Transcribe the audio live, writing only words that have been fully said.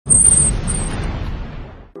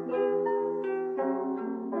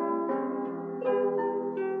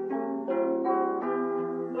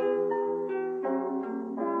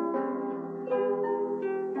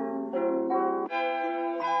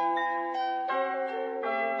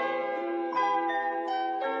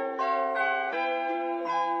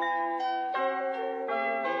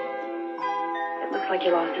like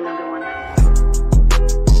you lost another one.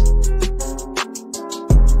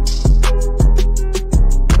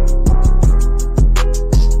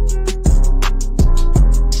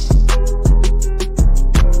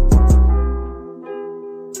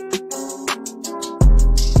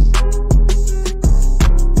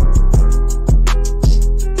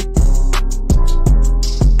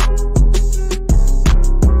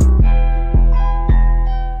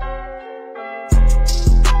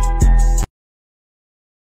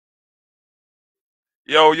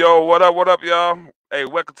 Yo, what up, y'all? Hey,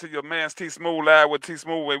 welcome to your man's Smoove Live with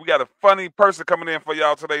Smoove. We got a funny person coming in for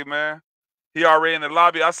y'all today, man. He already in the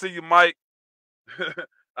lobby. I see you, Mike.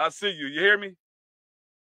 I see you. You hear me?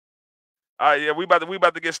 All right, yeah, we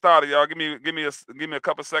about to get started, y'all. Give me a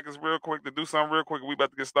couple seconds real quick to do something real quick. We about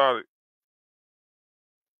to get started.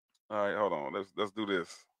 All right, hold on. Let's do this.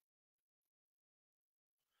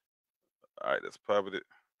 All right, let's publish it.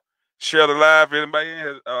 Share the live. Anybody in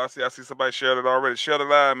here? I see somebody shared it already. Share the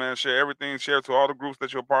live, man. Share everything. Share it to all the groups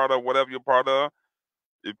that you're part of, whatever you're part of.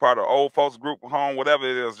 You're part of old folks group, home, whatever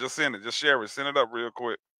it is. Just send it. Just share it. Send it up real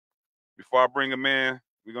quick. Before I bring him in,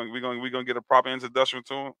 we're gonna get a proper introduction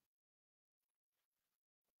to him.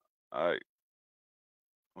 All right.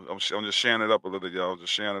 I'm just sharing it up a little, y'all.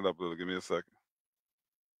 Just sharing it up a little. Give me a second.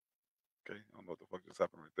 Okay. I don't know what the fuck just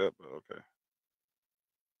happened right there, but okay.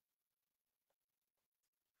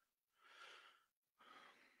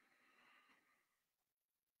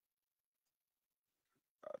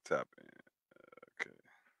 I'll tap in.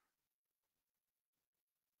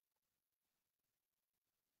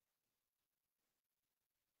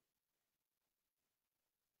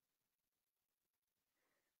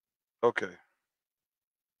 Okay. Okay.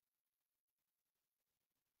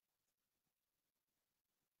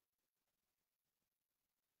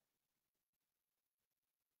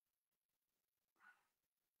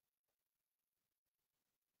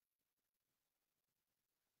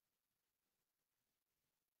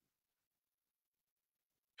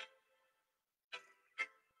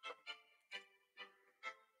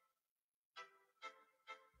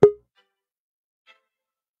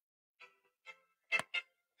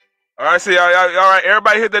 All right, see y'all. All right,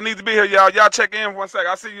 everybody here that needs to be here, y'all. Y'all check in 1 second.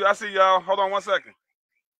 I see y'all. Hold on 1 second.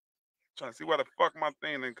 Trying to see why the fuck my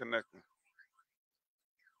thing ain't connecting.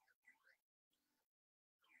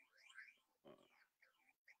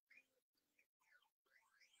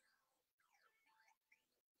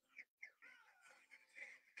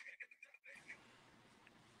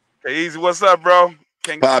 Okay, Easy, what's up, bro?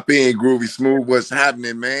 Pop in, Groovy Smoove. What's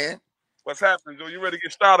happening, man? What's happening, Joe? You ready to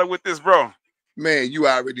get started with this, bro? Man, you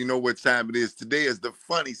already know what time it is. Today is the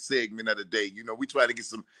funny segment of the day. You know, we try to get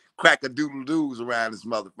some crack-a-doodle-doos around this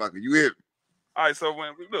motherfucker. You hear me? All right, so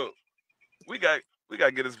when look, we got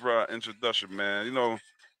to get this bro introduction, man. You know,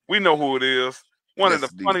 we know who it is. One of the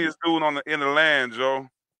funniest dude in the land, Joe.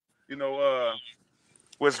 You know,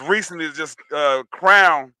 was recently just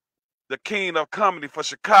crowned the king of comedy for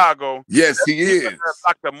Chicago. Yes, he is.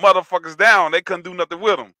 Knock the motherfuckers down. They couldn't do nothing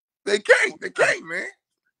with him. They can't, man.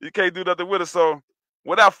 You can't do nothing with it. So,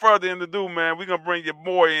 without further ado, man, we're gonna bring your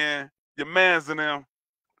boy in, your man's in them,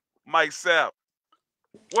 Mike Samp.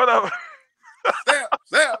 What up?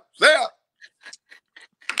 Samp.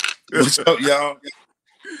 What's up, y'all?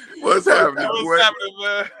 What's happening, boy? What's happening,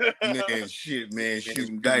 man? Man, shit, man.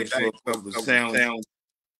 Shooting dice for a couple of sound.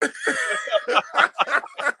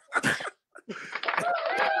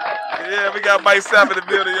 Yeah, we got Mike Samp in the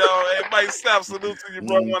building, y'all. Hey, Mike Samp, salute to you,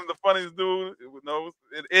 bro. One of the funniest dudes, you know,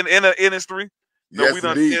 in the industry. You know, we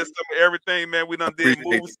done did some of everything, man. We done did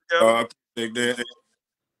movies together.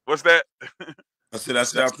 What's that? I said, I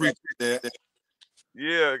appreciate that.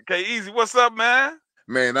 Yeah. Okay, Easy. What's up, man?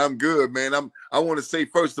 Man, I'm good, man. I want to say,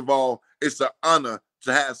 first of all, it's an honor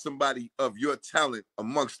to have somebody of your talent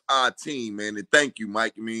amongst our team, man. And thank you,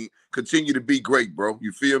 Mike. I mean, continue to be great, bro.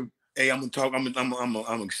 You feel me? Hey, I'm gonna talk. I'm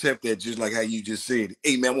gonna accept that, just like how you just said.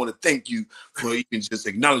 Hey, man, I want to thank you for even just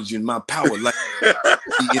acknowledging my power. Like, that's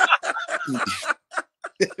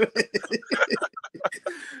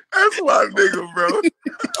my nigga, bro.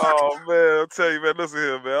 Oh man, I'll tell you, man. Listen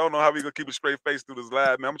here, man. I don't know how we gonna keep a straight face through this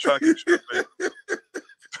live, man. I'm trying to keep a straight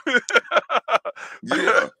face.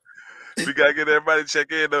 Yeah. We gotta get everybody to check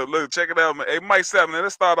in though. Look, check it out, man. Hey, Mike Samp, man.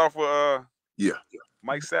 Let's start off with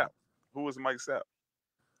Mike Samp. Who is Mike Samp?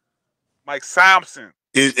 Mike Sampson.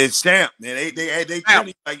 It's Samp, man. They tell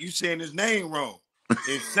you like you saying his name wrong.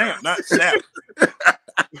 It's Samp, not Samp.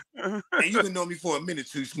 And you been knowing me for a minute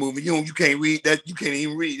too, Smoove. You can't read that. You can't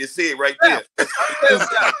even read. It said right there.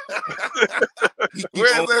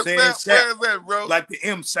 Where's that, bro? Like the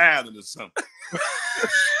M silent or something.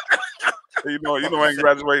 You know, I ain't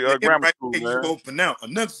graduate grammar school, you man. supposed to pronounce,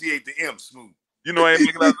 enunciate the M, Smoove. You know, I ain't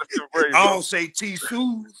making out of the 7th grade, I bro. don't say T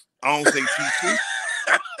Smoove. I don't say T Smoove.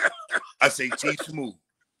 I say T Smoove.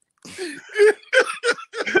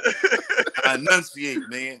 I enunciate,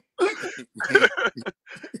 man.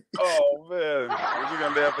 Oh man, we're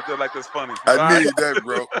gonna laugh at that like that's funny. I need that,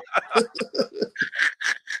 bro.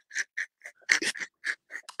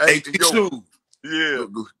 Hey, yo, yeah.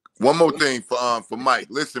 One more thing for Mike.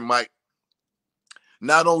 Listen, Mike.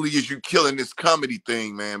 Not only is you killing this comedy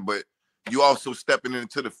thing, man, but you also stepping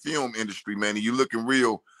into the film industry, man. And you looking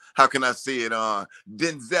real. How can I say it?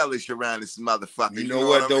 Denzelish around this motherfucker. You know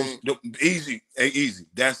what? I mean? Easy.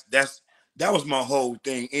 That was my whole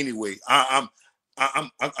thing anyway. I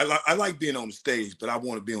like being on the stage, but I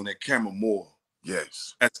want to be on that camera more.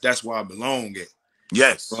 Yes. That's where I belong at.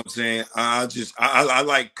 Yes. You know what I'm saying? I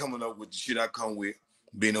like coming up with the shit I come with,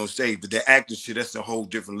 being on stage. But the acting shit, that's a whole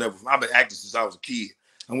different level. I've been acting since I was a kid.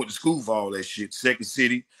 I went to school for all that shit. Second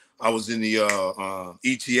City. I was in the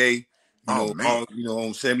ETA,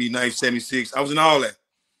 on 79, 76. I was in all that.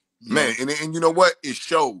 Man, and you know what? It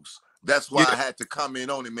shows. That's why I had to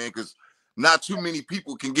comment on it, man, because not too many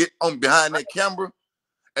people can get on behind that camera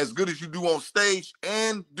as good as you do on stage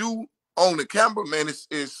and do on the camera, man.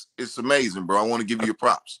 It's amazing, bro. I want to give you your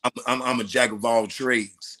props. I'm a jack of all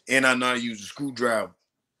trades, and I know how to use a screwdriver.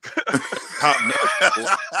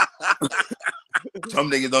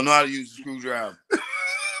 Some niggas don't know how to use a screwdriver.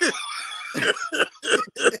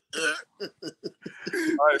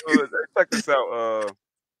 All right, so check this out.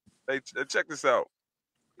 Check this out.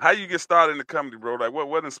 How you get started in the comedy, bro? Like,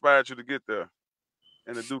 what inspired you to get there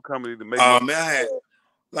and to do comedy to make? Man, I had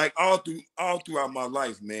like all throughout my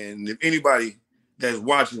life, man. And if anybody that's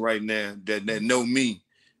watching right now that know me,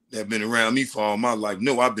 that been around me for all my life,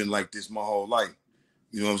 know I've been like this my whole life.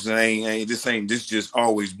 You know what I'm saying? This just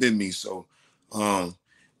always been me. So,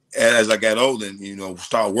 as I got older and,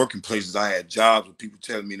 started working places, I had jobs with people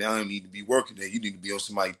telling me, now I don't need to be working there. You need to be on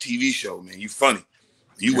somebody's TV show, man. You funny.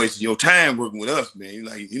 You wasting your time working with us, man. You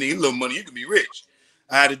like, you need a little money, you can be rich.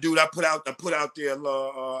 I had a dude I put out there,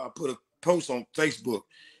 I put a post on Facebook,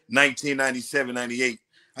 1997, 98.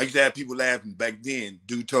 I used to have people laughing back then.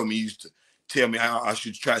 Dude told me, he used to tell me I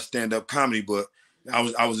should try stand-up comedy, but I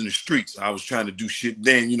was in the streets. I was trying to do shit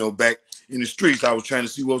then, back in the streets. I was trying to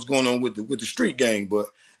see what was going on with the street gang. But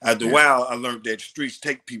after a while, I learned that streets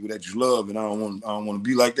take people that you love, and I don't want to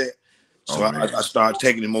be like that. So I started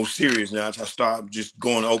taking it more serious now. I started just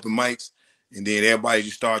going to open mics, and then everybody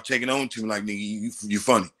just started taking on to me like, nigga, you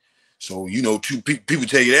funny. So, people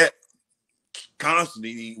tell you that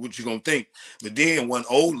constantly, what you gonna think. But then one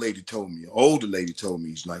older lady told me,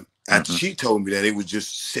 it's like, after she told me that, it was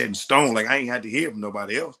just set in stone. Like, I ain't had to hear from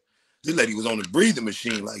nobody else. This lady was on the breathing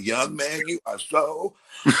machine, like, young man, you are so.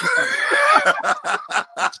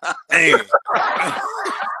 Damn.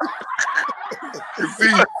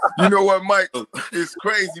 See, you know what, Mike? It's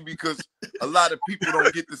crazy because a lot of people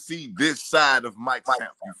don't get to see this side of Mike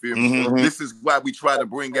Samp. You feel me? Mm-hmm. This is why we try to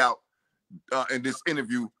bring out in this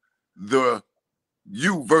interview the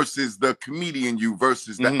you versus the comedian you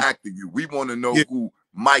versus the actor you. We want to know who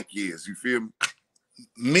Mike is. You feel me?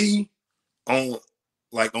 Me on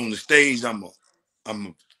the stage, I'm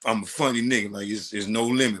a funny nigga. Like, it's no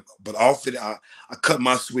limit. But off it, I cut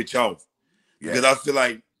my switch off because I feel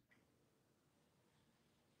like,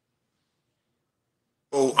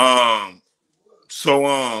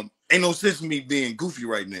 ain't no sense in me being goofy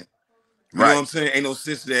right now. You know what I'm saying? Ain't no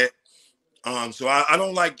sense of that. So I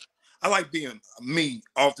don't like. I like being me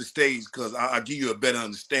off the stage because I give you a better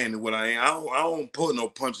understanding of what I am. I don't pull no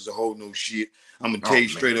punches or hold no shit. I'm gonna tell you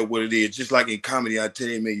straight up what it is. Just like in comedy, I tell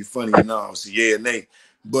you, man, you funny, I'll say yeah and nay.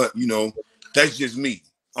 But that's just me.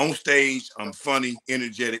 On stage, I'm funny,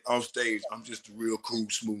 energetic. Off stage, I'm just a real cool,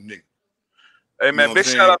 smooth nigga. Hey man, big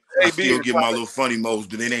shout out to I still get my little funny modes,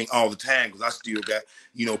 but it ain't all the time because I still got,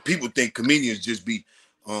 people think comedians just be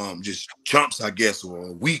just chumps, I guess,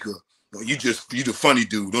 or weaker. You the funny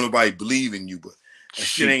dude. Don't nobody believe in you, but that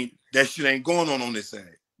shit ain't going on this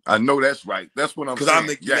side. I know that's right. That's what I'm saying. Because I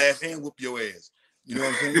make you laugh and whoop your ass. You know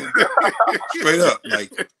what I'm saying? Straight up,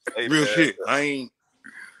 like real shit. I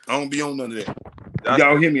don't be on none of that.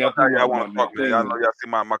 Y'all hear me? Y'all want to fuck, man. Y'all know y'all see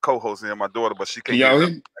my co-host here, my daughter, but she can't hear me.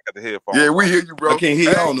 I got the headphones. Yeah, we hear you, bro. I can't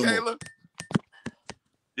hear y'all no more.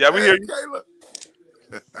 Yeah, we hear you. Kayla.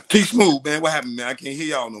 T Smoove, man. What happened, man? I can't hear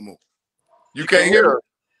y'all no more. You can't hear her?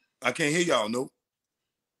 I can't hear y'all, no.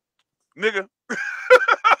 Nigga.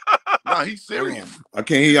 Nah, he's serious. I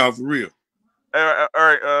can't hear y'all for real. All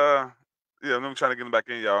right. Yeah, I'm trying to get him back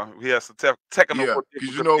in, y'all. He has some technical.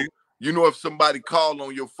 Because you know, if somebody call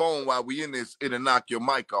on your phone while we in this, it'll knock your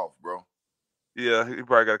mic off, bro. Yeah, he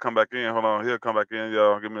probably got to come back in. Hold on, he'll come back in,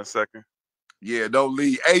 y'all. Give me a second. Yeah, don't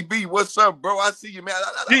leave. AB, what's up, bro? I see you, man.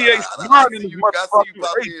 DA I Smart in see this you. I see you motherfucker.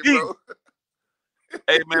 pop in, AB. bro.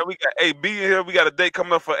 Hey, man, we got AB in here. We got a date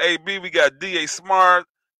coming up for AB. We got DA Smart,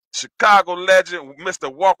 Chicago legend,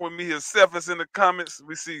 Mr. Walk With Me himself is in the comments.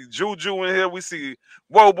 We see Juju in here. We see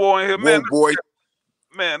Wobo in here. Whoa, boy.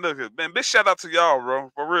 Man, look at man. Big shout out to y'all,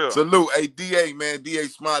 bro. For real. Salute. Hey, DA, man. DA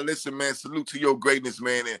Smart. Listen, man. Salute to your greatness,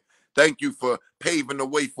 man. And thank you for paving the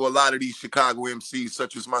way for a lot of these Chicago MCs,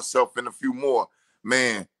 such as myself and a few more.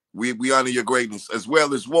 Man, we honor your greatness. As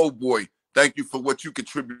well as Whoa Boy. Thank you for what you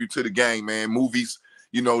contribute to the game, man. Movies,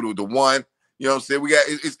 you know, the one. You know what I'm saying? We got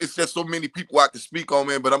it's just so many people I can speak on,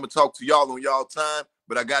 man. But I'm gonna talk to y'all on y'all time.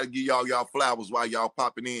 But I gotta give y'all flowers while y'all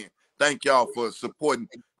popping in. Thank y'all for supporting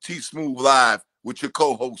T Smoove Live with your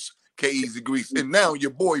co-host. K-Easy Grease. And now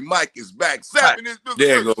your boy Mike is back. Sapping this bitch.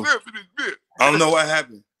 There you go. Sapping this bitch. I don't know what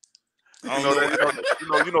happened.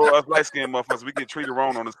 You know, us light skinned motherfuckers, we get treated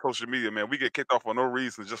wrong on this social media, man. We get kicked off for no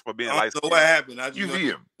reason just for being light I don't know skinned. what happened. I just You know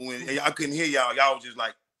hear? when I couldn't hear y'all. Y'all was just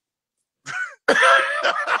like,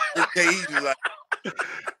 K-Easy was like,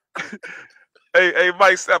 Hey,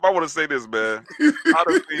 Mike Sapp, I want to say this, man.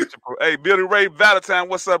 Hey, Billy Ray Valentine,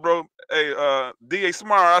 what's up, bro? Hey, DA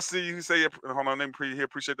Smart, I see you. He say, hold on, let me here.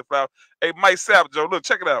 Appreciate the flower. Hey, Mike Sapp, Joe, look,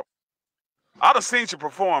 check it out. I done seen you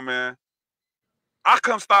perform, man. I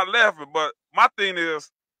come start laughing, but my thing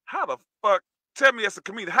is, how the fuck? Tell me as a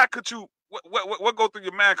comedian, how could you? What go through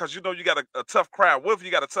your mind? Because you know you got a tough crowd. What if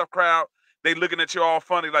you got a tough crowd? They looking at you all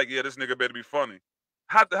funny, like, yeah, this nigga better be funny.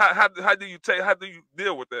 How do you take? How do you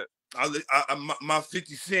deal with that? my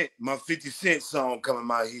 50 Cent song come in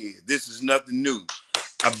my head. This is nothing new.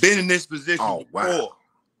 I've been in this position before. Wow.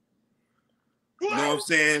 You know what I'm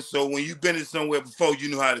saying? So when you've been in somewhere before, you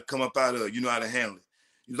know how to come up out of it. You know how to handle it.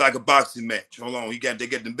 It's like a boxing match. Hold on, they get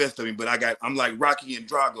the best of me, but I'm like Rocky and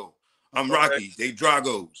Drago. I'm Rocky, they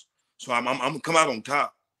Dragos. So I'm gonna come out on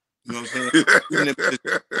top. You know what I'm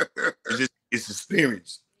saying? It's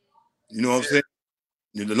experience. You know what I'm saying?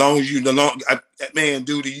 Man,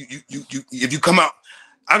 dude, if you come out,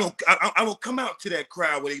 I don't come out to that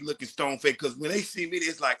crowd where they looking stone fake, because when they see me,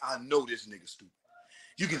 it's like, I know this nigga stupid.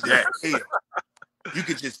 You can just tell. You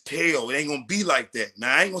can just tell it ain't gonna be like that.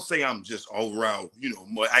 Now I ain't gonna say I'm just overall, you know,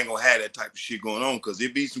 I ain't gonna have that type of shit going on, because there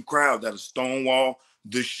be some crowds that'll stonewall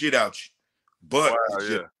the shit out you. But it's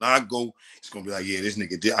just, when I go, it's gonna be like, yeah, this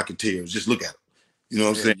nigga did. I can tell. Just look at him. You know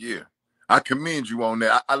what I'm saying? Yeah. I commend you on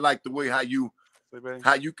that. I like the way how you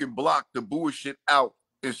can block the bullshit out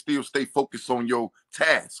and still stay focused on your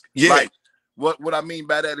task. Yeah. Like what I mean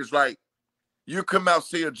by that is, like, you come out,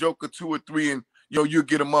 say a joke or two or three, and you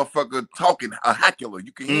get a motherfucker talking, a heckler.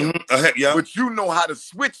 You can hear him. Yeah. But you know how to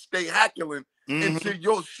switch they heckling into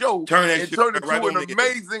your show turn it into right an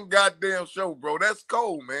amazing goddamn show, bro. That's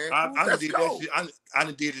cold, man. That's cold. I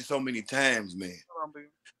done did it so many times, man.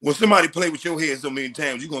 When somebody play with your head so many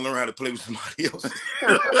times, you're gonna learn how to play with somebody else.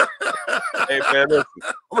 Hey, man, listen.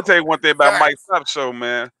 I'm gonna tell you one thing about Mike Sapp show,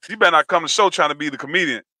 man. You better not come to the show trying to be the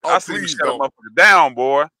comedian. I see you shut a motherfucker down,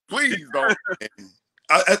 boy. Please don't.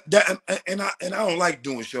 I don't like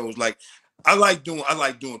doing shows. Like, I like doing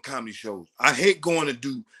comedy shows. I hate going to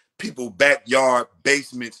do people backyard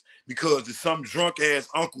basements because there's some drunk ass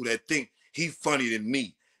uncle that think he's funnier than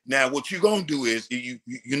me. Now, what you're gonna do is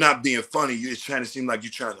you're not being funny. You're just trying to seem like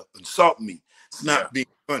you're trying to insult me. It's not being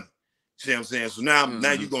funny. See what I'm saying? So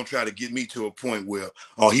now you're gonna try to get me to a point where,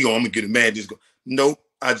 I'm gonna get mad. Nope.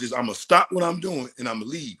 I'm gonna stop what I'm doing and I'm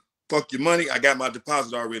gonna leave. Fuck your money. I got my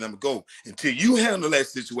deposit already. I'm gonna go. Until you handle that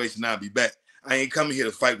situation, I'll be back. I ain't coming here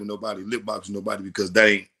to fight with nobody, lip box with nobody, because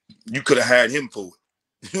you could have hired him for it.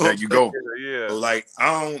 You know there you go. Yeah. So, like,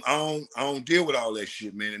 I don't deal with all that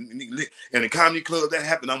shit, man. And the comedy club, that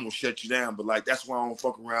happened, I'm gonna shut you down. But like, that's why I don't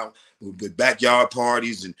fuck around with backyard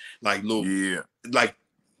parties and like little like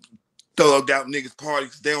thugged out niggas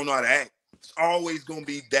parties. They don't know how to act. It's always gonna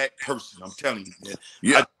be that person. I'm telling you, man.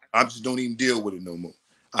 Yeah. I just don't even deal with it no more.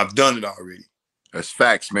 I've done it already. That's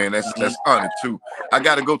facts, man. That's honest too. I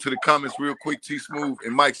gotta go to the comments real quick. T Smoove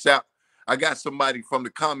and Mike Sapp. I got somebody from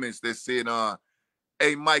the comments that said,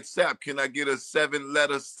 hey, Mike Sapp, can I get a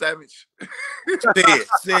 7-letter sandwich? Said.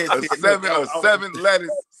 Seven letters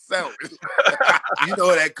sandwich. You know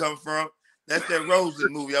where that come from? That's that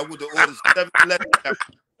Rosen movie. I would have ordered 7-letter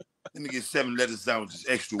sandwiches. Let me get 7-letter sandwiches,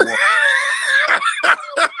 extra water.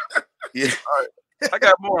 Yeah. All right. I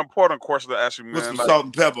got a more important question to ask you, man. Put some salt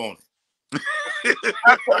and pepper on it.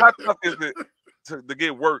 How tough is it to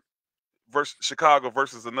get work versus Chicago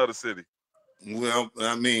versus another city? Well,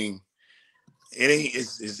 I mean, it ain't.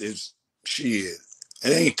 It's shit. It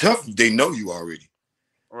ain't tough if they know you already.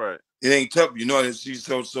 Right. It ain't tough, you know.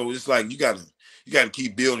 So it's like you gotta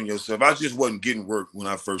keep building yourself. I just wasn't getting work when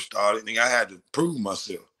I first started. I had to prove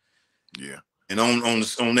myself. Yeah. And on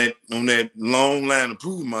that long line of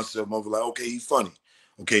proving myself, I was like, okay, he's funny.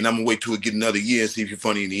 Okay, now I'm gonna wait till we get another year and see if you're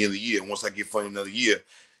funny in the end of the year. And once I get funny another year,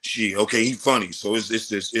 shit, okay, he's funny. So it's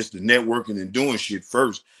the networking and doing shit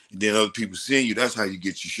first, and then other people seeing you. That's how you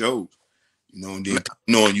get your shows, you know. And then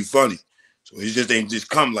knowing you funny. So it just ain't just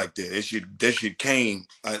come like that. That shit came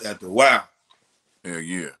after a while. Yeah,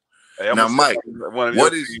 yeah. Hey, now, Mike,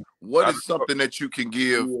 what I is something that you can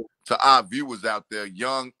give to our viewers out there,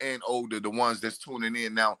 young and older, the ones that's tuning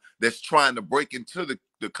in now, that's trying to break into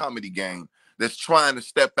the comedy game, that's trying to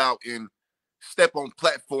step out and step on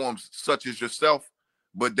platforms such as yourself,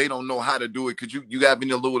 but they don't know how to do it? Could you have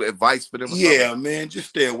any little advice for them or something? Yeah, man, just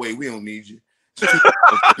stay away. We don't need you. You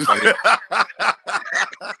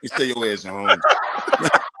stay your ass at home.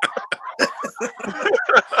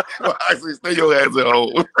 Well, I say stay your ass at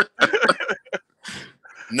home.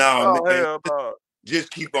 No, man.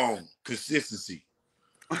 Just keep on. Consistency.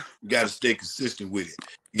 You got to stay consistent with it.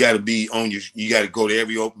 You got to be on you got to go to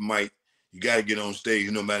every open mic. You got to get on stage,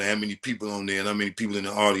 no matter how many people on there and how many people in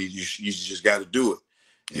the audience. You just got to do it.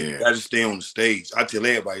 And you got to stay on the stage. I tell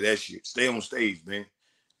everybody that shit. Stay on stage, man.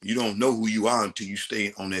 You don't know who you are until you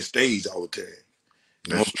stay on that stage all the time.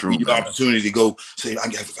 That's true. The opportunity to go say, I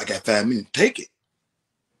got 5 minutes. Take it.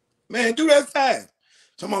 Man, do that 5.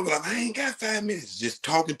 Someone go like, I ain't got 5 minutes. Just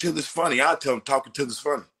talking till it's funny. I tell them talking till it's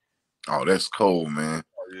funny. Oh, that's cold, man.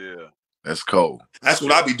 Oh, yeah. That's cold. That's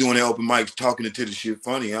what I be doing at open mics, talking until the shit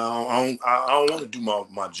funny. I don't want to do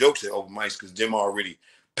my jokes at open mics because them already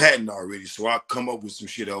patented already. So I come up with some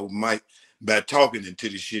shit at open mic by talking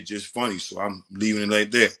until the shit just funny. So I'm leaving it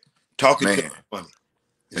like that. Talking till it's funny.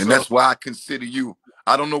 And that's why I consider you,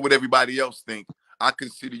 I don't know what everybody else think. I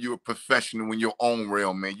consider you a professional in your own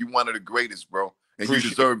realm, man. You one of the greatest, bro. And you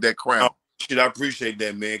deserve that crown. Shit, I appreciate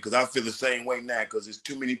that, man, because I feel the same way now because there's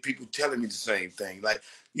too many people telling me the same thing. Like,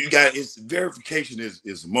 verification is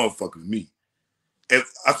a motherfucker to me.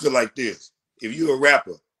 If I feel like this, if you're a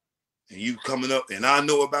rapper and you coming up and I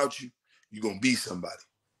know about you, you're going to be somebody.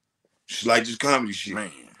 It's like just comedy shit. Man.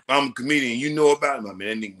 If I'm a comedian, you know about me,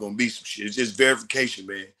 man, that nigga going to be some shit. It's just verification,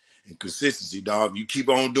 man, and consistency, dog. You keep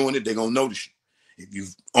on doing it, they're going to notice you. If you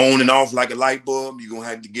on and off like a light bulb, you're going to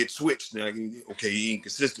have to get switched. Like, okay, he ain't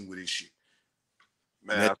consistent with his shit.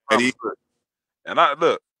 Man, and I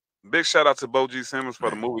look, big shout out to Bo G. Simmons for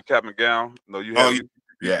the movie Cap and Gown. You know, you had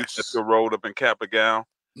your rolled up in Cap and Gown.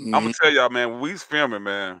 I'm gonna tell y'all, man, when we was filming,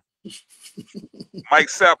 man, Mike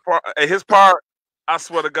Samp, his part, I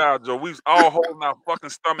swear to God, Joe, we was all holding our fucking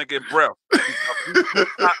stomach and breath.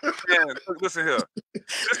 Man, listen here.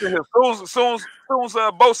 As soon as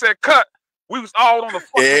Bo said cut, we was all on the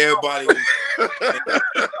fucking everybody.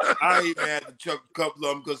 I even had to chuck a couple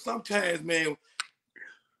of them because sometimes, man,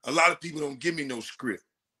 a lot of people don't give me no script.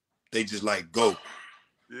 They just like go.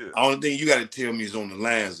 Yeah. The only thing you got to tell me is on the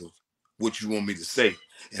lines of what you want me to say.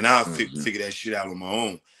 And I'll figure that shit out on my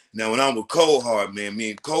own. Now, when I'm with Cold Hard, man, me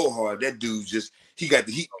and Cold Hard, that dude just, he got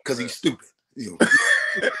the heat because he's stupid. You know?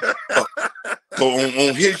 So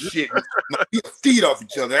on his shit, we feed off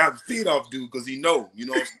each other. I feed off dude because he know, you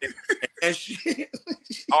know what I'm saying? And shit.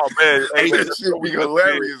 Oh, man. Hey, that shit be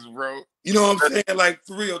hilarious, bro. You know what I'm saying? Like,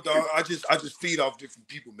 for real, dog. I just feed off different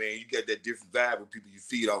people, man. You get that different vibe with people you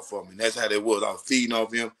feed off from. And that's how that was. I was feeding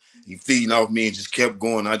off him. He feeding off me and just kept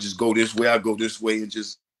going. I just go this way. I go this way and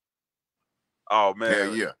just. Oh,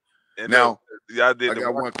 man. Yeah. And now, I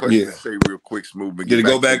got one question to say real quick, Smoove. Did it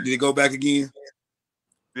go back? Did it go back again?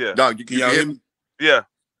 Yeah. No, you hear me? Yeah.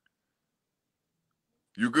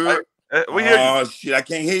 You good? We hear you. Oh, shit. I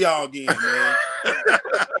can't hear y'all again, man.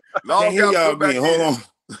 No, can't hear y'all again. Hold on.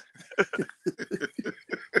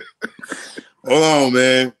 Hold on,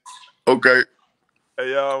 man. Okay.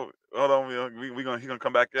 Hey, y'all. Hold on. He gonna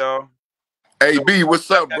come back, y'all. Hey, B, what's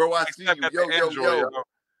up, bro? I see you. Yo. Y'all.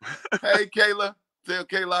 Hey, Kayla. Tell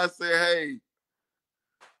Kayla I said hey.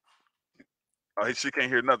 Oh, she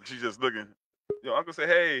can't hear nothing. She's just looking. Yo, Uncle say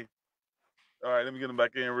hey. All right, let me get him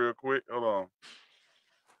back in real quick. Hold on.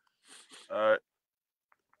 All right.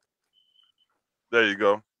 There you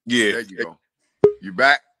go. Yeah. There you go. You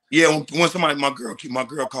back? Yeah, when somebody, my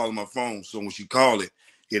girl calling my phone, so when she call it,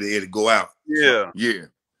 it'll go out. Yeah. Yeah.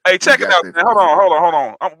 Hey, check it out, man. Hold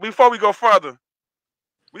on. Before we go further,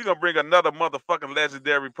 we gonna bring another motherfucking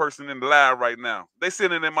legendary person in the live right now. They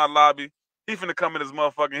sitting in my lobby. He finna come in this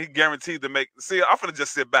motherfucking. He guaranteed to make. See, I'm finna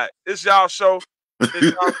just sit back. It's y'all show. It's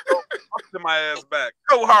y'all show. I'm sitting my ass back.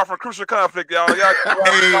 Go hard for Crucial Conflict, y'all.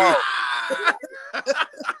 Y'all.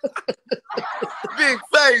 Big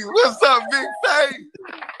Face, what's up, Big Face?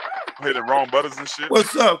 Hit the wrong buttons and shit.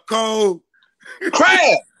 What's up, Cole?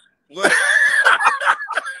 Crab. What?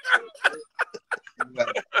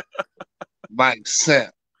 Mike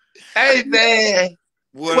Samp. Hey man,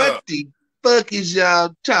 what the fuck is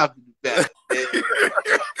y'all talking about? Man?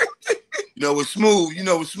 You know, with Smoove,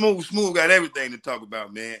 Smoove got everything to talk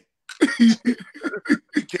about, man. He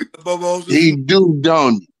kicking the bobos. He do,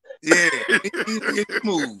 don't he? Yeah, he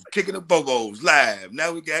Smoove, kicking the bobos live.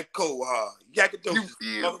 Now we got Cold Hard. Yakatosis,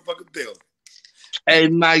 motherfucking bill. Hey,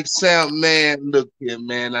 Mike Samp, man, look here,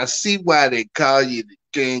 man. I see why they call you the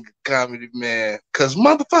king of comedy, man. Cause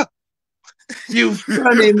motherfucker, you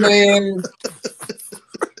funny, man.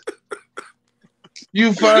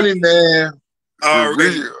 You funny, man.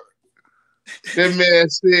 Already. That man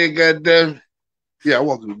said, goddamn. Yeah, I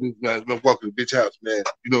walk to the bitch, man. I walk to the bitch house, man.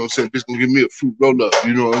 You know what I'm saying? Bitch gonna give me a fruit roll up.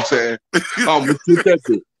 You know what I'm saying? I'm gonna shoot that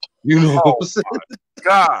bitch. You know what I'm saying?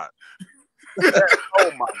 God.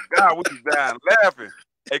 Oh my God, we was dying laughing.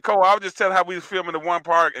 Hey Cole, I was just telling how we was filming the one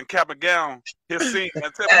part and Cap and Gown, his scene.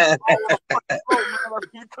 And tell me,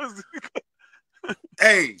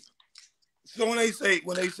 hey, so when they say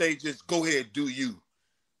just go ahead, do you,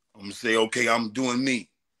 I'm gonna say, okay, I'm doing me.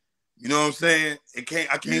 You know what I'm saying? I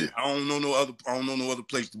don't know no other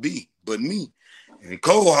place to be but me. And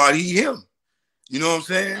Cold Hard, he him. You know what I'm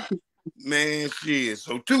saying? Man, shit.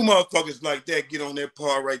 So two motherfuckers like that get on that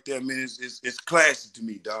part right there, man. It's classic to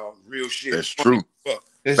me, dog. Real shit. That's true.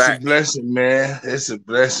 It's a blessing, man. It's a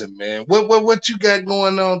blessing, man. What you got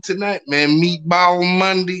going on tonight, man? Meatball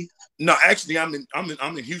Monday? No, actually, I'm in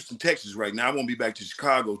Houston, Texas right now. I won't be back to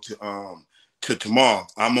Chicago to tomorrow.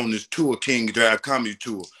 I'm on this tour, King Drive Comedy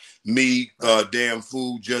Tour. Me, Damn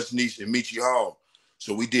Fool, Just Niche, and Michi Hall.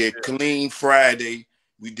 So we did Clean Friday.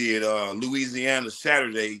 We did Louisiana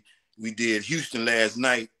Saturday. We did Houston last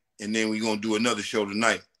night, and then we're gonna do another show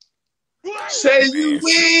tonight. Say you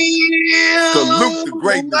will. Salute the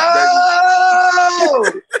greatness,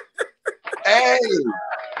 baby. Hey.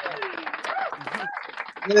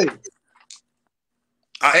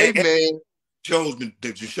 Hey, man.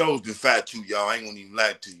 The show's been fat too, y'all. I ain't gonna even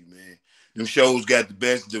lie to you, man. Them shows got the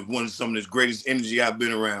best, some of the greatest energy I've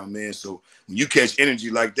been around, man. So when you catch energy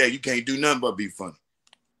like that, you can't do nothing but be funny.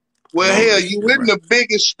 Well, hell, you in the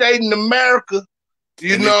biggest state in America,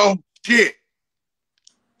 you know. Shit.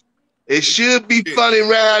 It should be funny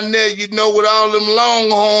around there, you know, with all them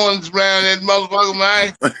longhorns around that motherfucker,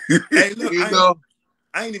 man. Hey, look,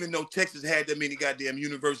 I ain't even know Texas had that many goddamn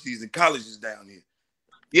universities and colleges down here.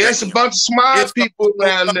 Yeah, it's a bunch of smart people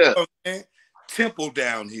around there. Man. Temple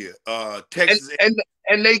down here, Texas,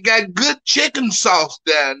 and they got good chicken sauce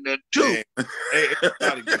down there too. Hey,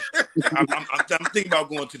 I'm thinking about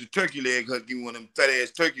going to the turkey leg hut, getting one of them fat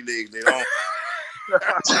ass turkey legs. They don't.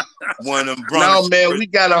 One of them. No, man, we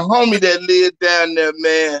got a homie that lives down there,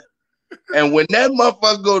 man. And when that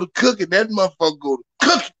motherfucker go to cooking, that motherfucker go to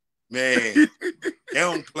cooking. Man, they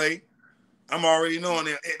don't play. I'm already knowing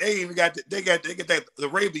that they even got the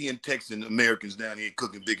Arabian Texan Americans down here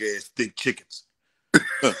cooking big ass thick chickens.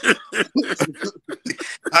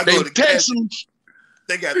 I go to Texans.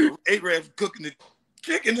 They got the Arabs cooking the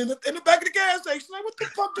chicken in the back of the gas station. Like, what the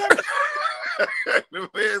fuck? The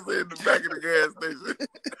man's in the back of the gas station.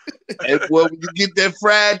 Hey, boy, when you get that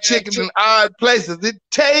fried chicken in odd places, it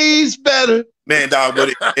tastes better. Man, dog, but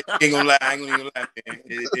it ain't gonna lie. I ain't gonna even lie, man.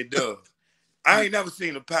 It does. I ain't never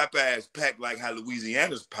seen a Popeyes packed like how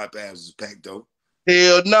Louisiana's Popeyes is packed, though.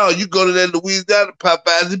 Hell no. You go to that Louisiana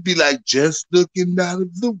Popeyes, it'd be like just looking out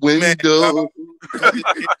of the window. They got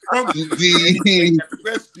the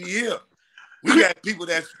recipe here. We got people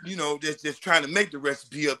that's, you know, that's trying to make the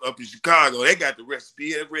recipe up in Chicago. They got the recipe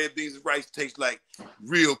here. Red beans and rice tastes like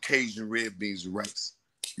real Cajun red beans and rice.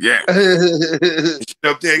 Yeah.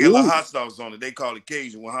 Up there, got a little hot sauce on it. They call it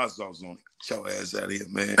Cajun with hot sauce on it. Get your ass out of here,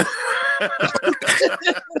 man.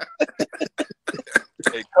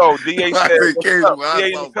 Hey, Cole, DA said, what's up?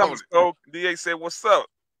 Cole, DA said, what's up?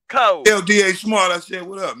 Cole. Tell DA Smart, I said,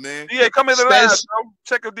 what up, man? DA, come in the live, bro.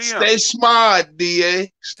 Check your DM. Stay smart,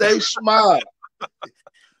 DA. Stay smart.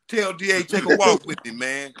 Tell DA, take a walk with me,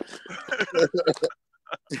 man.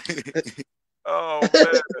 Oh,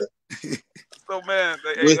 man. So, man,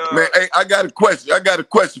 hey, I got a question. I got a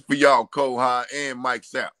question for y'all, Cole High and Mike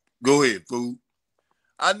Samp. Go ahead, fool.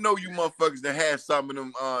 I know you motherfuckers that had some of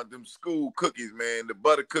them school cookies, man, the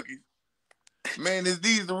butter cookies. Man, is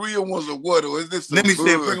these the real ones or what? Or is this some Let me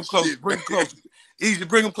say, bring them close. shit, Bring them close. Easy,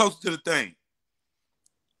 bring them closer to the thing.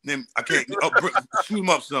 Then I can't. Shoot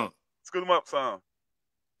them up some. Scoot them up some.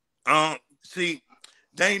 See,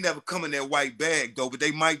 they ain't never come in that white bag though, but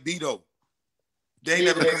they might be though. They ain't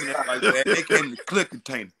never come in that white bag. They came in the clear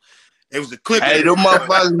container. It was a clip. Hey, them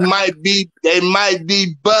motherfuckers might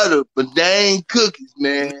be butter, but they ain't cookies,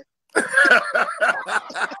 man.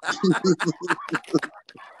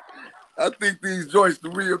 I think these joints the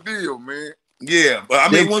real deal, man. Yeah, but I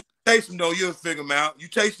mean, once you taste them though, you'll figure them out. You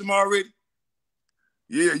taste them already?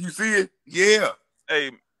 Yeah, you see it? Yeah.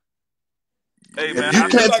 Hey, If man. you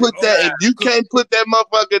can't put that, if you can't put that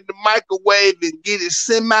motherfucker in the microwave and get it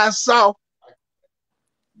semi-soft,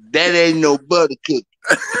 that ain't no butter cookie.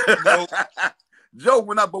 Joe,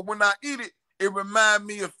 when I eat it, it reminds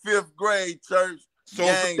me of 5th grade, church. So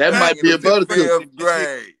that might be a butter cookie. 5th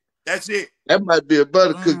grade. That's it. That might be a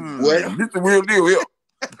butter cookie, boy. This the real deal here.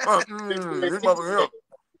 This motherfucker here.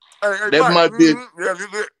 Hey, that Mike, might be. Yeah,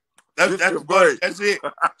 this it. That's butter. That's it.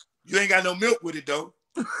 You ain't got no milk with it though.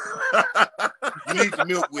 You need the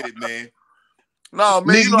milk with it, man. No,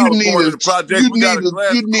 man, Nigga, you know you need the project. We got a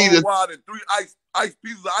glass of cold water and 3 ice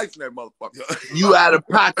pieces of ice in that motherfucker. You out of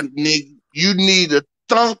pocket, nigga. You need a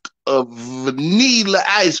thunk of vanilla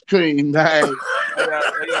ice cream, man. Hey, y'all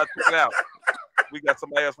check it out. We got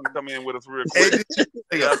somebody else to come in with us real quick.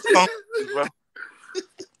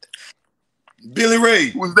 Billy Ray.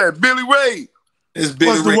 Who's that? Billy Ray. It's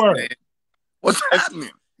Billy What's the Ray. word? Man. What's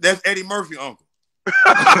happening? That's Eddie Murphy, uncle.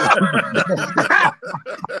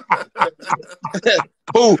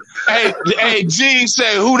 Who? Hey, G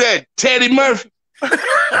say, who that? Teddy Murphy?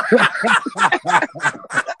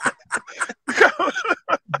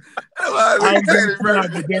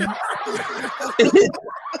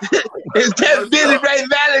 Is that Billy Ray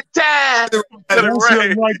Valentine?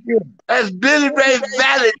 That's Billy Ray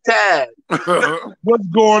Valentine. What's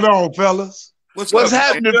going on, fellas? What's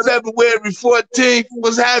happening February 14th?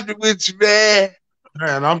 What's happening with you, man?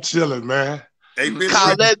 Man, I'm chilling, man. Hey,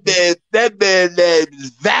 call that man name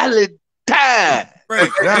is Valentine. Right.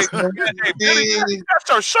 That's Got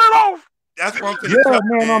your shirt off. That's what I'm saying. Yeah,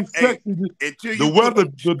 man, I'm sexy. The weather,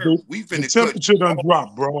 the temperature done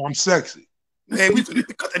dropped, bro. I'm sexy. Man, we finna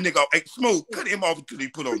cut that nigga off. Hey, Smoove, cut him off until he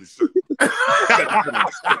put on his shirt. I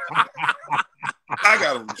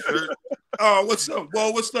got on the shirt. Oh, what's up,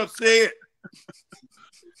 boy? What's up, Sid?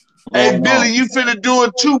 Hey, Billy, you finna do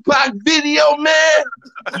a Tupac video, man?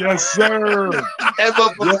 Yes, sir. And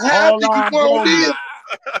how did you want this?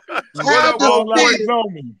 How did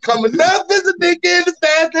coming up as a nigga in the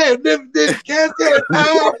fast hand, never did can't tell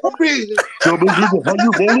how I'm breathing. So, how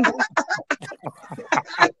you rolling?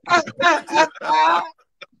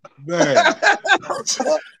 Man.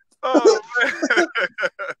 Oh,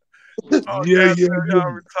 man. Oh, yeah.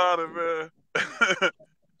 Y'all retarded, man.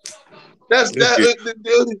 That's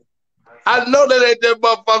that. I know that ain't that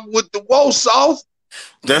motherfucker with the woe sauce.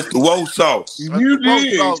 That's the woe sauce. You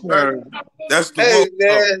did, sir. That's the woe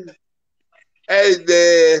sauce. Hey,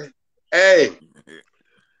 man. Hey.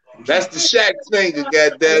 That's the Shaq finger,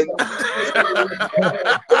 goddamn.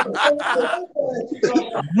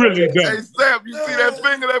 Really done. Hey, Samp, you see that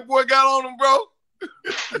finger that boy got on him, bro?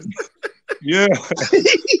 Yeah.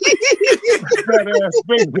 That ass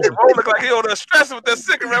finger. Bro look like he on there stressing with that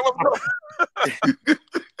cigarette.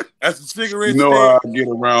 That's a cigarette. You know how I get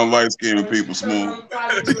around light-skinned people, Smoove.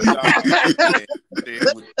 Hey,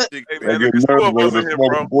 man, look, it's 2 of us in here,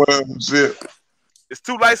 bro. Shit. It's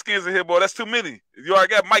 2 light skins in here, boy. That's too many. You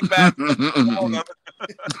already got Mike back.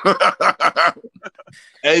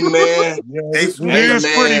 Hey, man. It's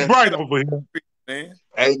pretty bright over here. Man.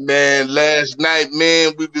 Hey, man, last night,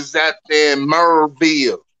 man, we was out there in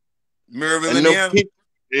Murrayville.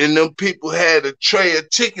 And them people had a tray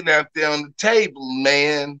of chicken out there on the table,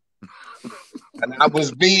 man. And I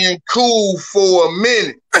was being cool for a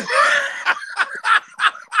minute.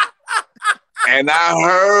 And I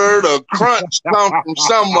heard a crunch come from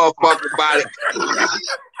some motherfucker body.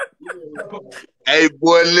 Hey,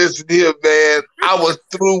 boy, listen here, man. I was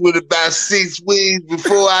through with about 6 weeks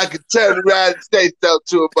before I could turn around and say something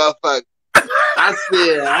to a motherfucker. I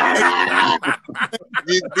said,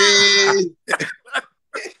 you did.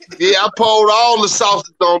 Yeah, I poured all the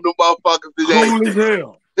sauces on them motherfuckers today. Cool as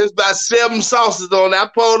hell. There's about 7 sauces on there. I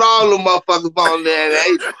poured all them motherfuckers on there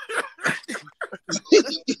and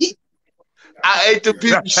ate. I ate the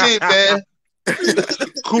people's shit, man.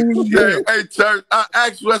 Cool. Hey, church, I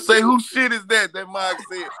asked you, I say, whose shit is that? That Mike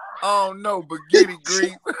said, I don't know, but Giddy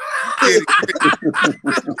Green.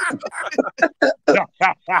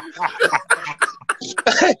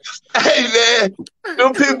 Hey, man,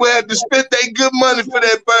 them people had to spend their good money for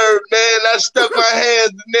that bird, man. I stuck my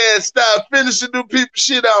hands in there and started finishing them people's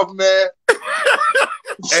shit off, man.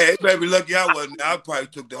 Hey, baby, lucky I wasn't. I probably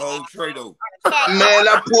took the whole tray though. Man,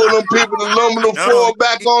 I pulled them people aluminum foil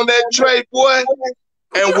back on that tray, boy,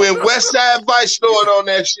 and went West Side Vice Lord on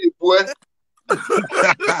that shit, boy.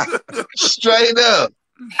 Straight up.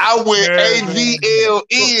 I went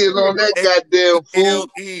AVLN on that goddamn fool.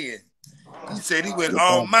 He said he went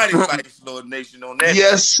almighty Vice Lord Nation on that.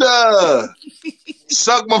 Yes, sir.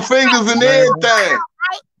 Suck my fingers and everything.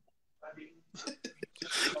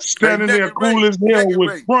 Standing there cool as hell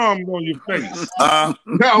with crumbs on your face.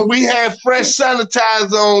 No, we had fresh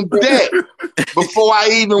sanitizer on deck before I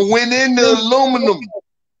even went in the aluminum.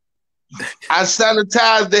 I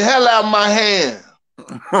sanitized the hell out of my hand.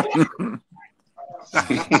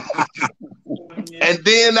 And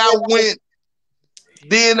then I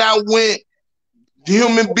went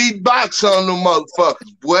human beatbox on the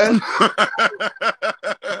motherfuckers, boy.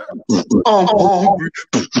 I'm hungry.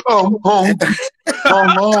 I'm hungry. I'm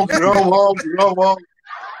hungry. I'm hungry. I'm hungry.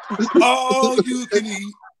 All you can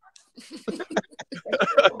eat.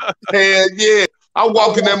 Hell yeah. I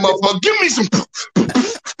walk in that motherfucker. Give me some.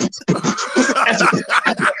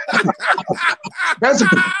 That's a.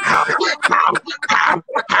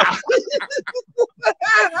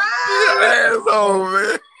 Asshole,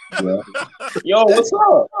 man. Yo, what's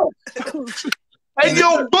up? Hey,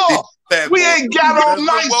 yo, Buff. We ain't got all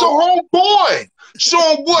night, so homeboy.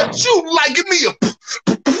 Show him what you like. Give me a.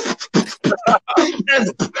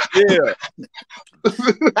 Yeah.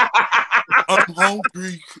 I'm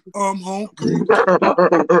hungry. I'm hungry.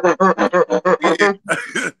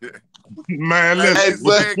 Man, This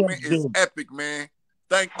listen. segment is epic, man.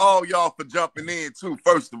 Thank all y'all for jumping in, too.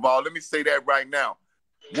 First of all, let me say that right now.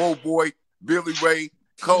 Whoa, boy, Billy Ray,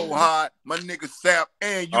 Cold Hot, my nigga Samp,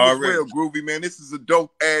 and you as well, Groovy, man. This is a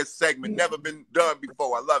dope-ass segment. Never been done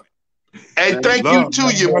before. I love it. Hey, thank you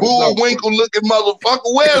too, you bullwinkle looking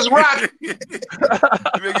motherfucker. Where's Rocky? You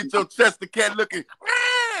better get your Chester cat looking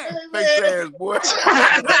face ass, boy.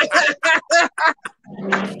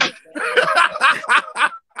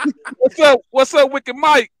 What's up, Wicked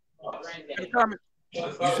Mike? You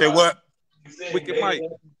said what? Wicked Mike.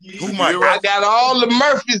 Who Mike? I got all the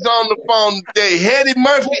Murphys on the phone today. Hetty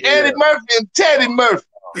Murphy, Eddie Murphy, and Teddy Murphy.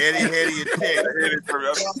 Eddie, and Teddy.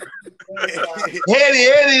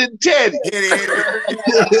 Eddie, and Teddy.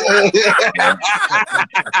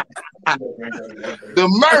 The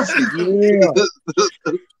Murphy.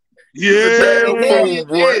 Yeah.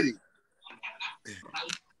 Eddie.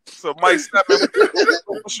 So Mike,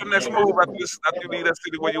 what's your next move after you leave that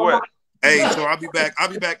city where you at? Hey, so I'll be back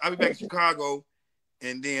in Chicago,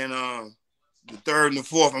 and then the 3rd and the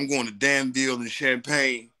 4th, I'm going to Danville and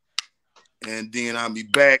Champaign, and then I'll be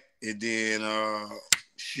back, and then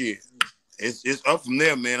shit, it's up from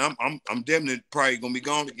there, man. I'm definitely probably gonna be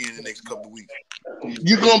gone again in the next couple of weeks.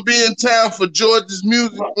 You gonna be in town for George's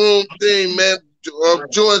music room thing, man?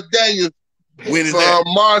 George Daniels. When is for that?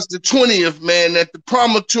 March the 20th, man, at the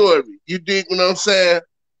promontory. You dig what I'm saying?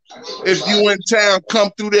 If you in town,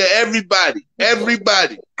 come through there. Everybody,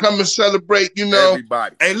 come and celebrate. You know,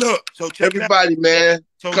 everybody. Hey, look, so check everybody, man,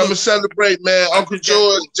 so come and celebrate, man. Uncle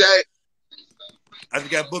George, Jack. I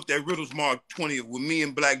just got booked at Riddles March 20th with me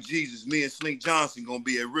and Black Jesus. Me and Slink Johnson gonna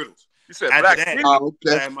be at Riddles. You said after Black that, Jesus?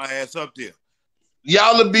 I have my ass up there.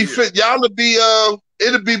 Y'all'll be fit. Y'all'll be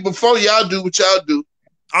it'll be before y'all do what y'all do.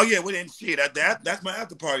 Oh yeah, well then shit. That's my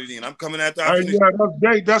after party then. I'm coming after.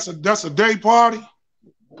 That's a day party.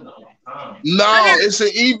 No, it's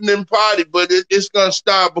an evening party, but it's gonna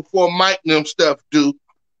start before Mike and them stuff do.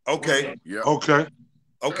 Okay. Yeah. Okay.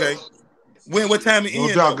 What time it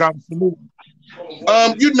ends?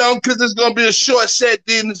 You know, because it's gonna be a short set,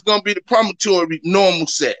 then it's gonna be the promontory normal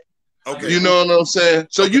set. Okay. You know what I'm saying?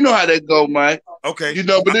 So you know how that go, Mike. Okay. You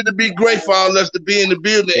know, but it'll be great for all us to be in the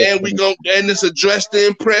building, and it's a dress to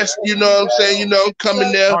impress. You know what I'm saying? You know,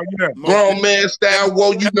 coming there, grown man style.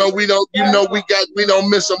 Whoa, we don't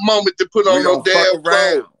miss a moment to put on no damn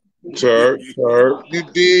clothes. Sure. You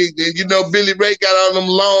dig? And you know, Billy Ray got on them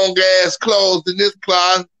long ass clothes in this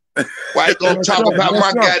closet. Why you gonna talk about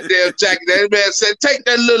my goddamn jacket? That man said, take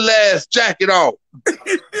that little ass jacket off.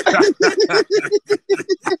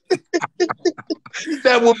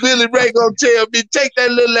 That's what Billy Ray gonna tell me. Take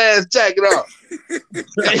that little ass jacket off.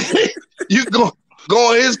 You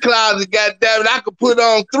go in his closet, goddamn it. I could put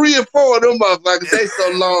on 3 or 4 of them motherfuckers. They so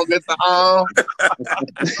long at the arm.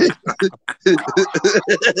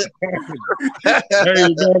 Hey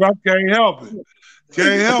man, I can't help it.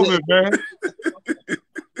 Can't help it, man.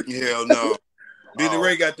 Hell no. Billy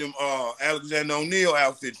Ray got them Alexander O'Neal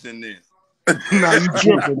outfits in there. Nah, you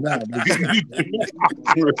tripping now.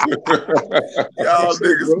 Y'all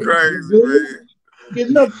niggas crazy, man.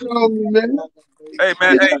 Getting up on me, man. Hey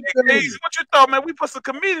man, hey, what you thought, man? We put some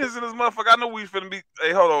comedians in this motherfucker. I know we finna be.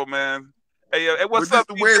 Hey, hold on, man. Hey, what's up?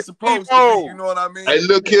 The way it's supposed to be, you know what I mean? Hey,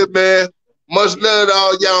 look here, man. Much love to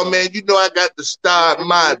all y'all, man. You know I got to start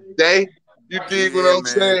my day. You dig what I'm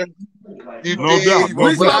saying? You dig?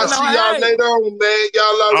 But I'll see y'all later on, man.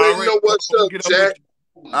 Y'all already know what's up, Jack.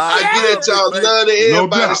 I get it, y'all. Love to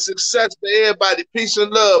everybody. Success to everybody. Peace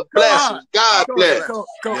and love. Blessings. God bless. Go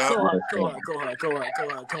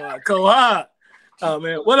hard. Oh,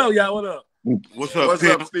 man. What up, y'all? What up? What's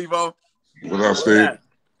up, Steve-O? What up, Steve?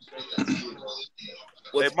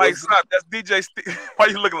 Hey, Mike, stop. That's DJ Steve. Why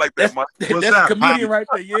you looking like that, Mike? That's a comedian right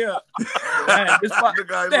there, yeah. Man,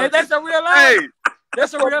 that's a real line. Hey,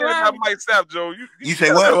 that's a real line. Mike Sapp, Joe. You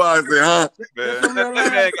say what? I say, huh? That's a real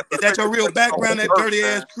line. Is that your real background, that dirty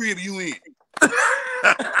ass crib you in?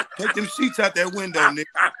 Take them sheets out that window, nigga.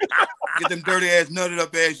 Get them dirty ass nutted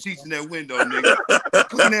up ass sheets in that window, nigga.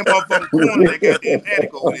 Clean that motherfucking corner, that goddamn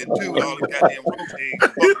attic over there too, with all the goddamn roast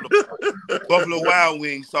eggs, Buffalo Wild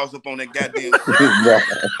Wings sauce up on that goddamn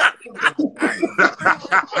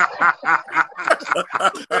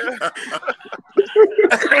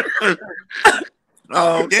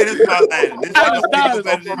yeah, that's my line. This better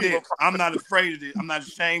than this. I'm not afraid of it. I'm not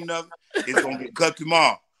ashamed of it. It's gonna get cut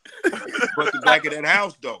tomorrow. But the back of that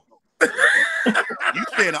house, though, you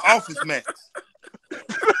stay in the Office Max.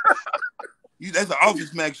 That's an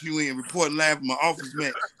Office Max you in, reporting live from my Office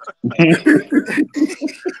Max. Hey,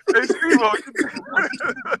 Steve,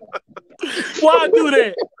 why I do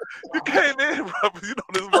that? You came in, bro. You know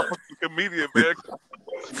this motherfucking comedian, man.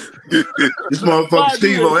 This motherfucker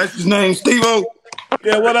Steve-O. That's his name, Steve-O.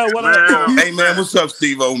 Yeah, what up? Hey, man, what's up,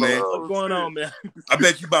 Steve-O, man? What's going on, man? I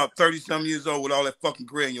bet you about 30-some years old with all that fucking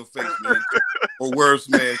gray in your face, man. Or worse,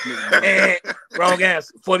 man. Wrong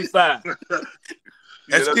answer. 45.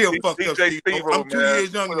 That's still fucked up, Steve-O. I'm 2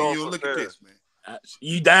 years younger than you. Look at this, man.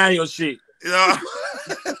 You dying your shit. You know,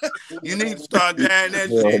 you need to start dying that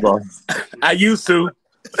shit. I used to.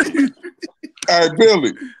 Hey,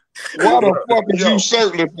 Billy, why the fuck is you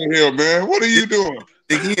shirtless in here, man? What are you doing?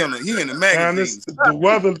 He in the magazine. The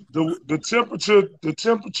weather, the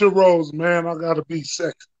temperature rose, man. I gotta be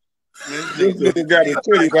sexy. This nigga got his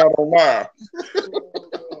titties out on live.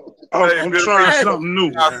 I'm trying something new,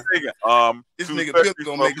 man. This nigga Billy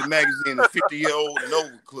gonna make the magazine a 50-year-old and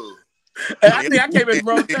over club. I think I came in the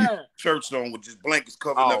wrong time. Shirts on with just blankets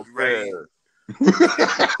covering up the rain.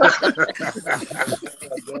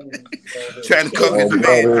 Trying to cover his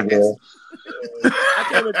man. I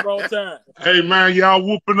came at the wrong time. Hey, man, y'all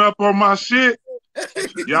whooping up on my shit?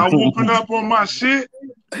 Y'all whooping up on my shit?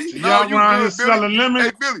 Y'all around here selling lemon?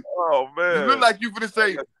 Hey, Billy. Oh, man. You look like you finna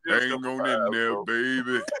say, hang on in there,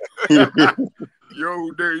 baby.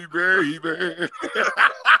 Yo, baby.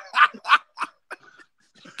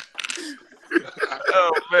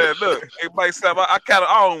 Oh man, look, hey Mike Sapp, I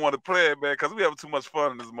don't want to play it, man, because we having too much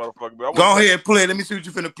fun in this motherfucker. Man. Go ahead and play it. Let me see what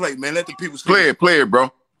you finna play, man. Let the people see. Play it, bro.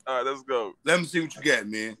 All right, let's go. Let me see what you got,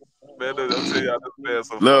 man. Man, I'll tell y'all this, man.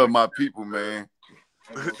 So love my people, man.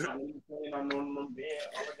 She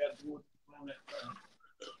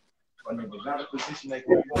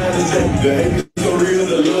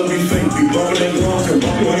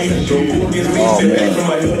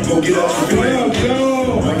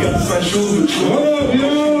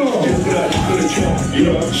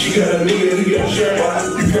got a nigga to get a shirt out.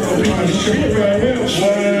 You got a nigga to shirt right here. Wow.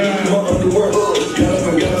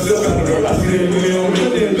 I see that nigga on the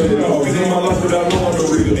day. Cause in my life without knowing the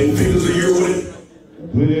reason. And figures a year with it.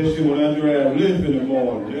 Put that shit when I drive lift in the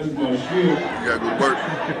morning. That's my shit. You gotta go work.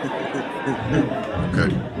 Okay.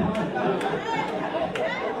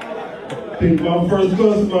 I think my first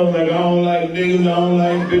customer was like, I don't like niggas, I don't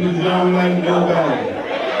like bitches, I don't like nobody.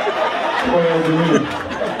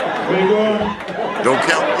 Where you going? Don't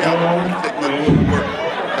count me out. Take my work.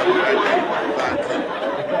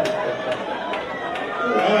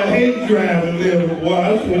 I hate driving living, boy. I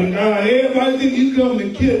swear to God, everybody think you come to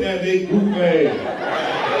kidnap that group ass.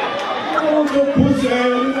 I don't know pussy ass.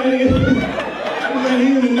 This ain't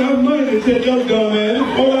even enough money to take your dumb ass.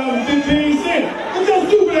 It's $4.15. What's your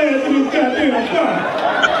stupid ass in this goddamn car?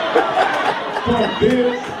 Fuck,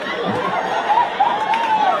 bitch.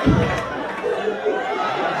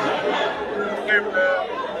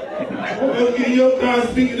 Let's get your car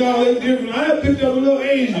speaking all that different. I picked up a little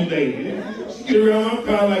Asian lady. She get around my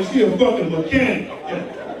car like she a fucking mechanic.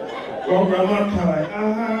 Walk around my car like,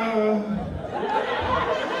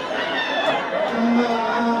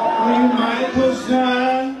 you might push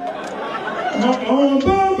time.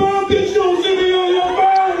 Bitch, you don't see me on your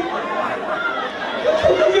phone.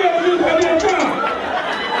 What you got to do about that car?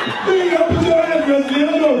 Then you got to put your address in. I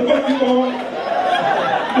know the fuck you going.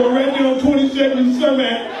 Go right there on 22nd and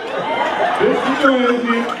Summit. This is your ass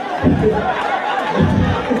here.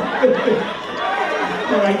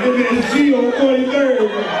 Like MSG on 43rd.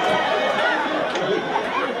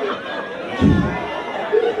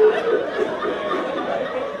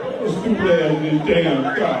 Stupid ass in this damn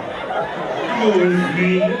car. You know it's me.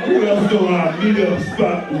 Who else know I meet up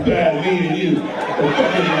spot beside me and you? The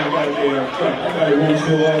fucking damn goddamn car. Nobody wants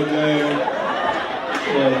your ugly ass.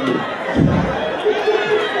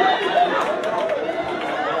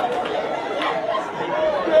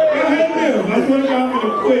 I swear to God, I'm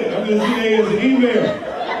gonna quit. I'm gonna see they as an email.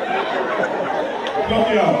 Fuck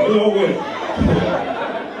y'all, it's over with.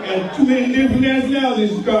 And too many different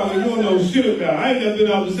nationalities in Chicago, you don't know shit about. I ain't never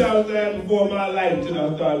been off the south side before in my life until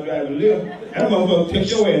I started driving lift. That motherfucker take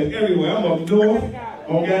your ass everywhere. I'm up north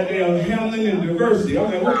on goddamn Hamlin and Diversity. I'm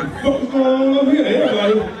like, what the fuck is going on up here?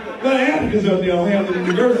 Everybody, a lot of Africans up there on Hamlin and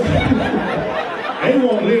Diversity. They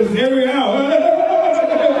want lives every hour.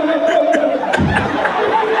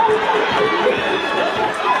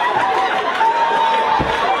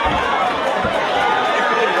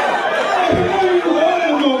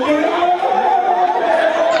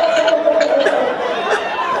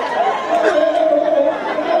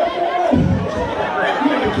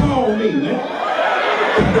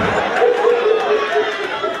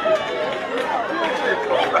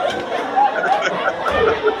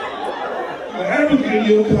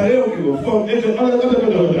 You don't give a fuck. They just, I'm like,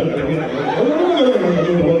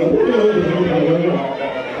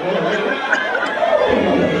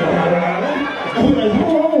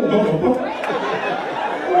 hold on, motherfucker.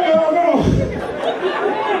 Where y'all go?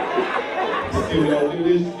 Still y'all do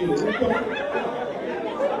this shit.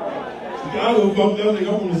 I don't fuck that nigga.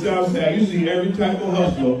 I'm on the south side. You see every type of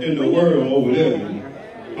hustler in the world over there.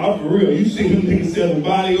 I'm for real. You see them niggas selling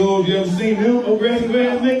body oils. You ever seen them aggressive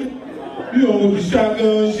ass nigga? You know, with the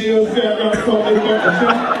shotgun, shells, strap around the fucking chest.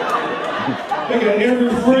 They got every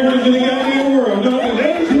fragrance in the goddamn world. No,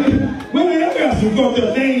 women, they got some fucked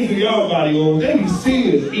up names for y'all body oils. They be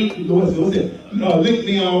serious. What's that? Lick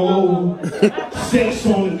me all over. Sex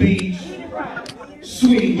on the beach.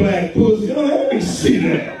 Sweet black pussy. Oh, let me see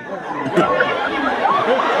that.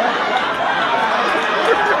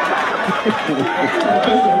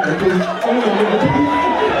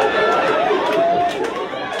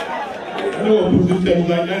 I know a pussy tastes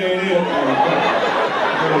like that ain't it.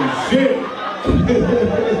 Oh, shit.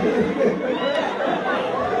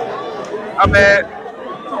 I'm mad.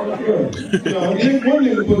 One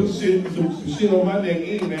nigga put some shit on my neck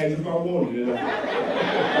anyway if I wanted it.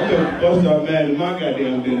 I'm gonna bust out mad at my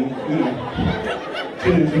goddamn business.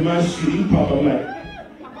 Get into my shit, he pop up like,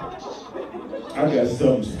 I got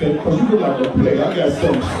something special. Cause you look like a player. I got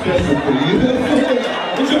something special for you.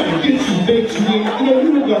 I'm trying to get you, bait you in. You know, you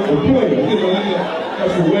look like a player. You know, you got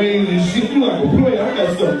some waves and shit. You like a player. I got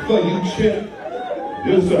something for you, check.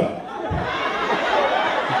 Yes, sir.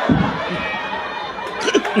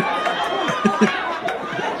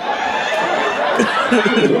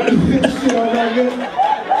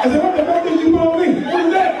 I said, what the fuck did you want me? What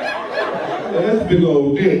is that? That's a big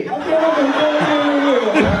old dick. I said, what the fuck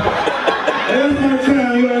that's my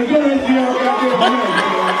time. You ain't going to see y'all goddamn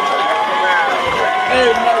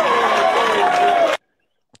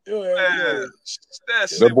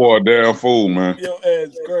That boy a damn fool, man. Your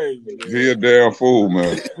ass crazy, man. He a damn fool,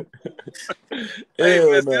 man. Hey,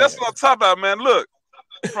 man, that's what I'm talking about, man. Look,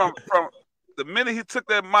 from the minute he took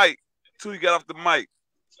that mic till he got off the mic,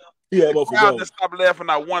 the crowd just stopped laughing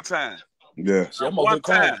not one time. Yeah. One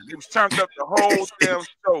time. He was turned up the whole damn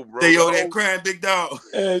show, bro. They over there crying, big dog.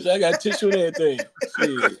 Yeah, I got tissue and everything.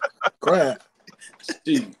 Shit. Crying.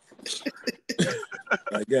 Shit.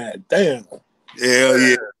 My God damn. Hell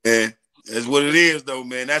yeah, man. That's what it is, though,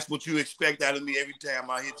 man. That's what you expect out of me every time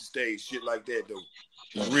I hit the stage. Shit like that, though.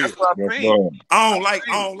 For real. That's what I mean. I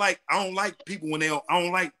don't like people when I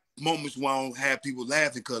don't like moments where I don't have people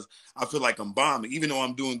laughing because I feel like I'm bombing. Even though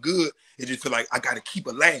I'm doing good, it just feel like I gotta keep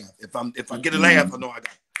a laugh. If I get a laugh, I know I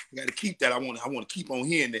gotta keep that. I want to keep on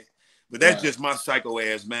hearing that. But that's just my psycho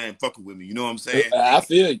ass man fucking with me. You know what I'm saying? I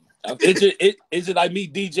feel you. It's just like me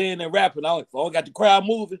DJing and rapping. I got the crowd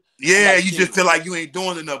moving. Yeah, like, you just feel like you ain't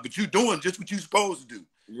doing enough, but you doing just what you supposed to do.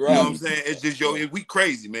 Right. You know what I'm saying? It's just we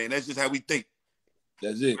crazy, man. That's just how we think.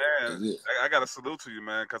 That's it. Man, that's it. I got to salute to you,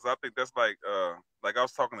 man, because I think that's like I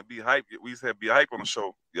was talking to B-Hype. We used to have B-Hype on the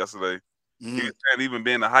show yesterday. He was saying even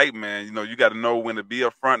being a hype man, you know, you got to know when to be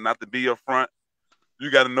up front, not to be up front. You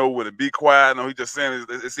got to know when to be quiet. No, he just saying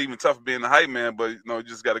it's even tough being a hype man, but, you know, you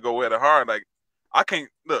just got to go at it hard. Like, I can't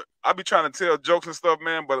look. I be trying to tell jokes and stuff,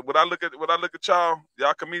 man. But when I look at y'all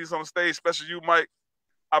comedians on the stage, especially you, Mike,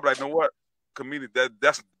 I be like, you know what, comedian,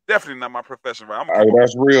 that's definitely not my profession, right?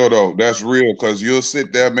 That's real though. That's real, because you'll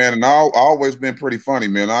sit there, man, and I've always been pretty funny,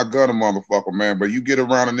 man. I got a motherfucker, man, but you get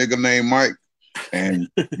around a nigga named Mike, and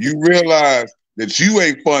you realize that you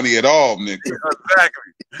ain't funny at all, nigga. Exactly.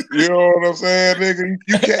 You know what I'm saying, nigga?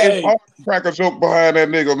 You can't it's hard to crack a joke behind that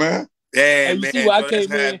nigga, man. Yeah, Hey, you man. see why I So came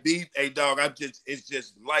that's how in? I beat. Hey, dog. It's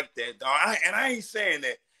just like that, dog. I ain't saying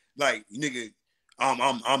that, like, nigga.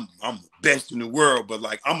 I'm best in the world, but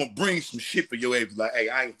like I'm gonna bring some shit for your age. Like, hey,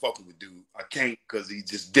 I ain't fucking with dude. I can't, because he's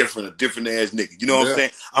just different, a different ass nigga. You know what I'm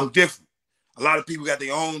saying? I'm different. A lot of people got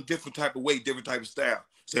their own different type of way, different type of style.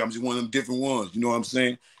 So I'm just one of them different ones. You know what I'm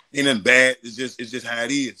saying? Ain't nothing bad. It's just how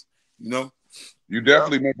it is. You know? You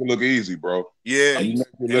definitely make it look easy, bro. Yeah. You make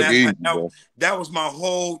it look easy, bro. That was my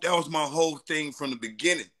whole thing from the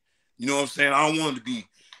beginning. You know what I'm saying? I don't want it to be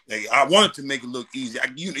like, I wanted to make it look easy.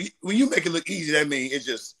 When you make it look easy, that means it's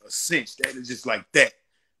just a cinch. That is just like that.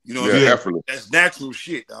 You know what I'm saying? That's natural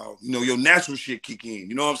shit, dog. You know, your natural shit kick in.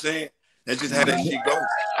 You know what I'm saying? That's just how that shit goes.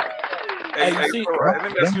 Hey, let me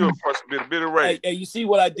ask you a question, bit of Ray. Hey, you see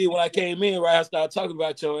what I did when I came in, right? I started talking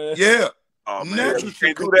about your ass. Yeah. Oh, man. Natural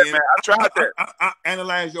shit do that, man. I tried that. I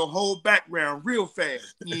analyze your whole background real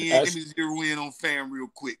fast. Yeah, let me zero in on Fam real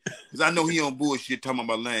quick, because I know he on bullshit talking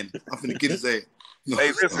about Landon. I'm finna get his ass. No.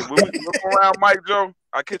 Hey, listen, when we look around Mike Joe,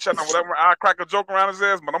 I kid you not, whatever, I crack a joke around his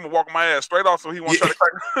ass, but I'm gonna walk my ass straight off so he won't try to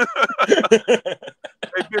crack.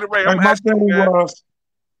 Hey, Billy Ray, I'm asking you, man.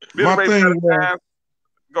 My thing was,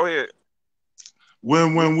 go ahead.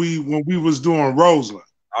 When we was doing Roseland,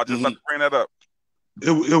 I'll just let me bring that up.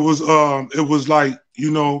 It was like,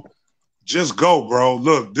 you know, just go, bro.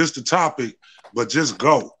 Look, this the topic, but just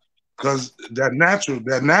go. Cause that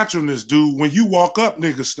naturalness, dude, when you walk up,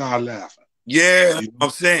 niggas start laughing. Yeah, you know? I'm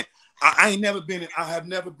saying I have never been in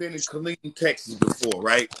Killeen, Texas before,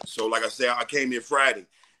 right? So like I said, I came here Friday.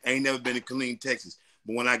 I ain't never been in Killeen, Texas.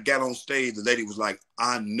 But when I got on stage, the lady was like,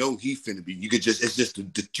 I know he finna be. You could just, it's just,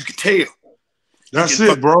 you could tell. That's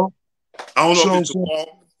it, bro. I don't know if it's a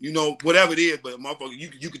wall, you know, whatever it is, but motherfucker,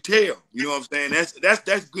 you could tell. You know what I'm saying?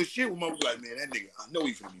 That's good shit when motherfucker like, man, that nigga, I know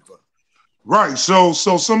he finna be funny. Right. So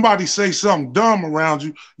somebody say something dumb around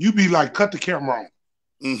you, you be like, cut the camera on.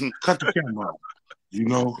 Cut the camera on. You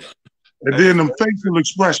know? And then them facial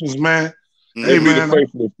expressions, man. Hey, man. The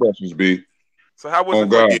facial expressions, B. So how was it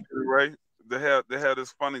for you, Ray? They had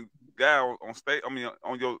this funny guy on stage. I mean,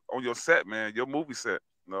 on your set, man, your movie set.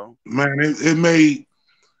 No, man, it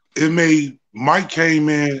made Mike came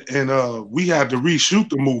in and we had to reshoot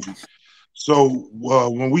the movie. So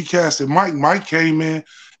when we casted Mike came in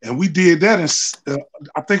and we did that in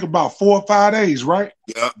I think about 4 or 5 days, right?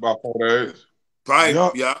 Yeah, about 4 days. Right.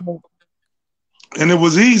 Yeah. And it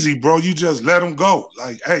was easy, bro. You just let him go.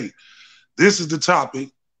 Like, hey, this is the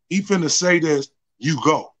topic. He finna say this. You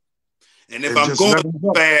go. And if I'm going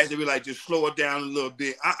fast, they be like, just slow it down a little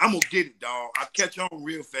bit. I'm going to get it, dog. I catch on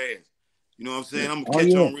real fast. You know what I'm saying? I'm going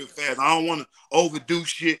to catch on real fast. I don't want to overdo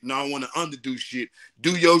shit, and I don't want to underdo shit.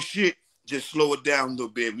 Do your shit, just slow it down a little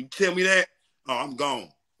bit. When you tell me that, oh, I'm gone.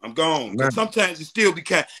 I'm gone. Because sometimes you still be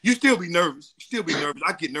nervous. You still be nervous.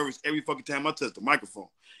 I get nervous every fucking time I touch the microphone.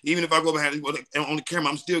 Even if I go behind on the camera,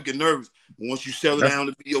 I'm still getting nervous. But once you settle down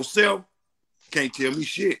to be yourself, can't tell me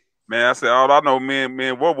shit. Man, I said, all I know,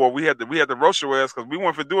 man, Whoa, we had to roast your ass because we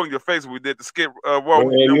went for doing your face. We did the skit. I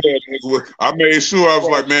made sure. I was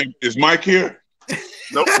like, man, is Mike here?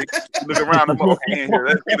 Nope. Look around. I'm like, okay, here.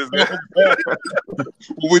 That's good as good.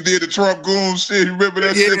 We did the Trump goon shit. You remember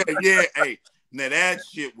that shit? Yeah. Hey, now that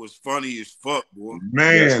shit was funny as fuck, boy.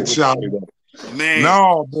 Man, man.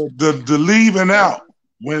 No, the leaving out.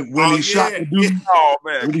 When he shot the dude,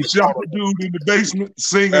 when he shot the dude in the basement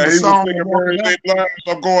singing the song,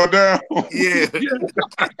 I'm going down. Yeah.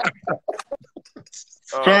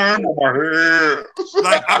 Turn my head.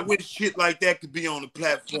 Like I wish shit like that could be on the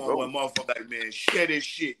platform where motherfucker like, man, share this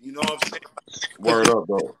shit. You know what I'm saying? Word up,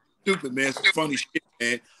 though. Stupid, man. Some funny shit,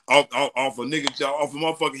 man. Off a nigga, off a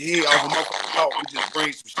motherfucking head, off a motherfucking talk. We just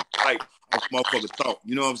bring some shit like off a motherfucking talk.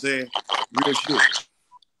 You know what I'm saying? Real shit.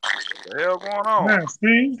 What the hell going on? Man,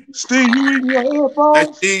 Steve, you eating your earphones?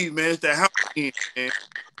 That's Steve, man. It's that house in, man.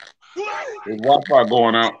 There's Wi-Fi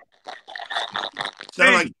going out.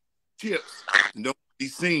 Sound like chips and don't be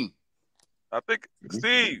seen. I think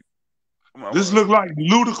Steve. This look like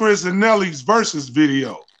Ludacris and Nelly's versus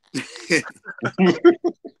video.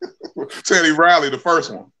 Teddy Riley, the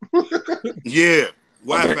first one. Yeah,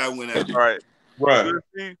 Wi-Fi went out. All right.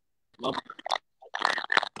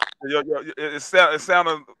 It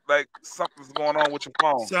sounded like something's going on with your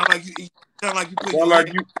phone. Sound like you put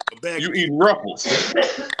you eating Ruffles.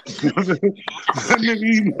 That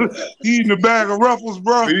nigga eating a bag of Ruffles,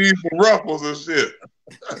 bro. He eating Ruffles and shit.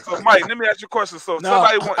 So, Mike, let me ask you a question. So, No,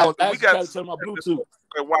 somebody I was we got trying to turn my Bluetooth.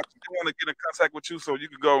 watching. They want to get in contact with you, so you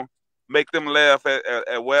can go make them laugh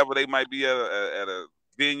at wherever they might be at a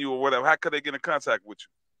venue or whatever. How could they get in contact with you?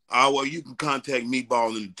 Well, you can contact Me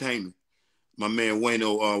Ball Entertainment. My man Wayne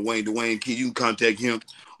Dwayne Key. You can contact him,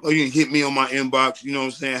 or you can hit me on my inbox. You know what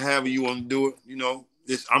I'm saying? However you want to do it. You know,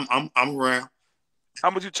 I'm around. How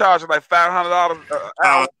much you charge? Like $500 an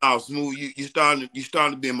hour? Smoove. You starting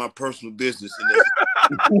to be in my personal business, and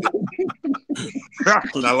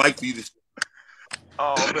I like for you to.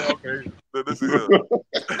 Oh man, okay. This is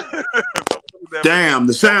Damn,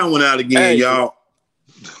 the sound went out again, y'all.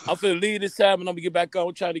 I'm finna leave this time and I'm gonna get back on.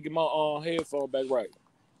 I'm trying to get my headphone back right.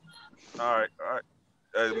 All right.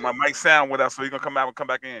 My mic sound went out, so he's gonna come out and come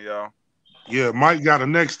back in, y'all. Yeah, Mike got a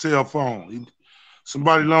Nextel phone.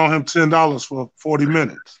 Somebody loaned him $10 for 40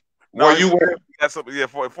 minutes. No, where you were? That's up. Yeah,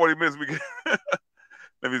 40 minutes. We get.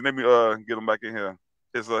 let me get him back in here.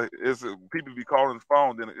 It's people be calling the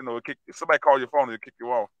phone. Then if somebody call your phone, it'll kick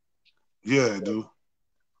you off. Yeah, dude.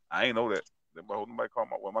 I ain't know that. Nobody call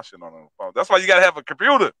my shit on the phone. That's why you gotta have a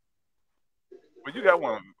computer. But you got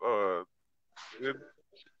one.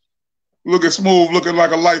 Look at Smoove looking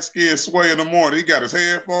like a light-skinned Sway in the morning. He got his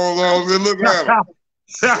headphones on. Look at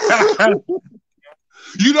him.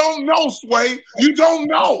 You don't know, Sway. You don't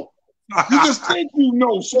know. You just think you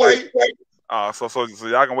know, Sway. So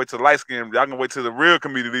y'all can wait till the light skin. Y'all can wait till the real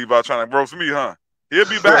comedian about trying to roast me, huh? He'll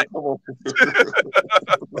be back.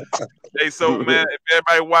 Hey, so man, if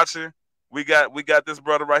everybody watching, we got this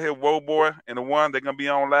brother right here, Whoa Boy, and the one they're gonna be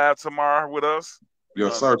on live tomorrow with us.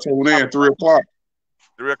 Yes, sir. Tune in 3 o'clock.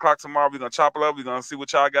 3 o'clock tomorrow. We're gonna chop it up. We're gonna see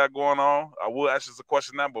what y'all got going on. I will ask you a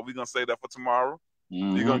question now, but we're gonna save that for tomorrow.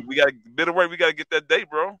 Mm-hmm. We got a bit of work. We gotta get that date,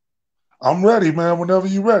 bro. I'm ready, man. Whenever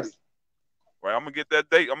you ready. Right, I'm gonna get that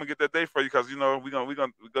date. I'm gonna get that date for you because we're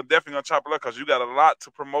definitely gonna chop it up because you got a lot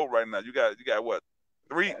to promote right now. You got what?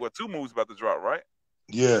 2 movies about to drop, right?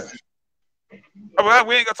 Yeah. Oh, well,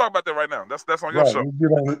 we ain't gonna talk about that right now. That's on your show.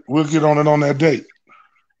 We'll get on it on that date.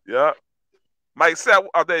 Yeah. Mike Samp.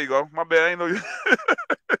 Oh, there you go. My bad. I ain't know you.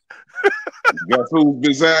 Guess who,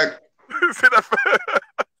 Bizak?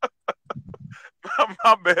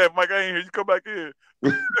 My bad, Mike. I ain't hear you. Come back in.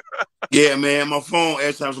 Yeah, man. My phone.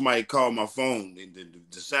 Every time somebody call my phone,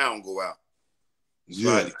 the sound go out. So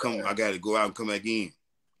Yeah. I got to go out and come back in.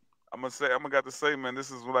 I'm gonna say, man,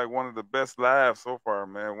 this is like one of the best lives so far,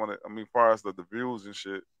 man. As far as the views and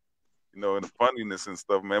shit, and the funniness and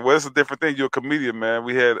stuff, man. Well, it's a different thing. You're a comedian, man.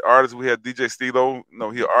 We had artists. We had DJ Stilo. No,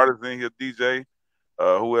 he an artist, then he a DJ.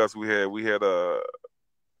 Who else we had? We had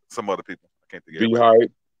some other people. I can't think of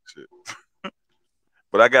it. Shit.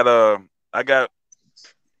 But I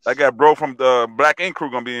got bro from the Black Ink Crew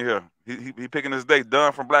gonna be in here. He picking his date.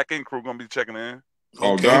 Dunn from Black Ink Crew gonna be checking in.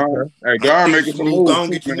 Oh, Don. Hey, Don making some moves. Don't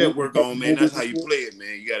get your network on, man. That's how you play it,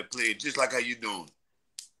 man. You got to play it just like how you doing.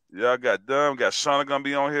 Yeah, I got Dunn. We got Shauna gonna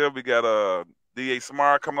be on here. We got D.A.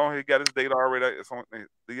 Smart coming on here. He got his date already.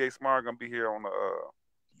 D.A. Smart gonna be here on the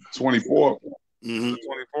 24th. Mm-hmm.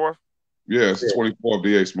 24th. Yeah, it's the 24th.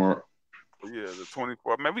 D.A. Smart. Yeah, the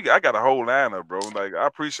 24th. Man, I got a whole lineup, bro. Like, I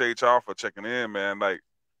appreciate y'all for checking in, man. Like,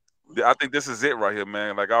 I think this is it right here,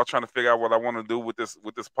 man. Like, I was trying to figure out what I want to do with this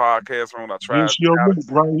podcast room. I tried. This your lick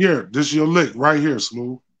right here. This your lick right here,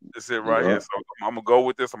 Smoove. This it right here. So I'm gonna go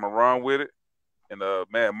with this. I'm gonna run with it. And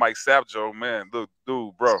man, Mike Samp, Joe, man, look,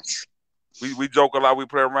 dude, bro. We joke a lot, we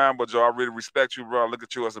play around, but Joe, I really respect you, bro. I look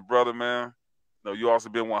at you as a brother, man. You also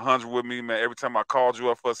been 100 with me, man. Every time I called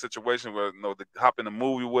you up for a situation where to hop in a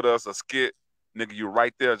movie with us, a skit, nigga, you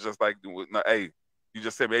right there, just like, hey. You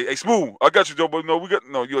just said, "Hey, Smoove, I got you, Joe." But you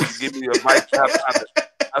give me advice.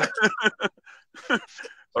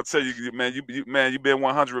 I'll tell you, man. You've been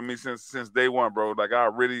 100 with me since day one, bro. Like, I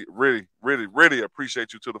really, really, really, really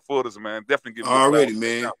appreciate you to the fullest, man. Definitely give me already,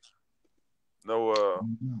 man. We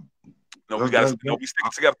got we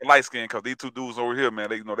stick together for light skin because these 2 dudes over here, man.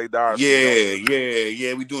 They die.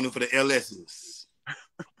 Yeah. We doing it for the LSs.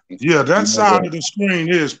 Yeah, that side of the screen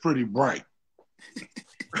is pretty bright.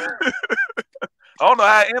 I don't know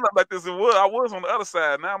how I ended up like this. I was on the other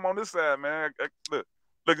side. Now I'm on this side, man. Look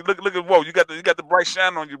at whoa! You got the bright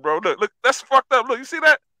shine on you, bro. Look, that's fucked up. Look, you see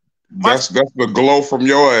that? That's the glow from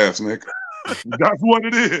your ass, Nick. That's what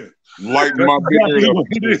it is. Lighten my beard up.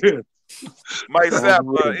 It is. Mike Samp,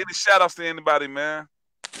 any shout outs to anybody, man?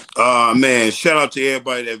 Man, shout out to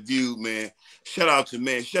everybody that viewed, man. Shout out to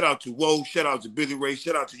Whoa. Shout out to Billy Ray.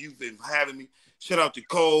 Shout out to you for having me. Shout out to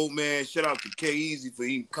Cole, man. Shout out to K-Easy for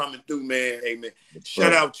even coming through, man. Hey, man.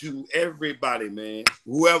 Shout out to everybody, man.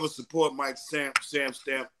 Whoever support Mike Samp, Stamp.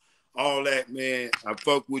 all that, man. I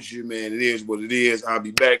fuck with you, man. It is what it is. I'll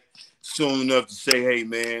be back soon enough to say, hey,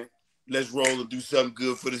 man, let's roll and do something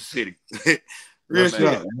good for the city. Real Man,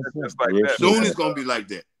 shit. just like that. Soon it's gonna be like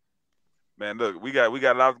that. Man, look, we got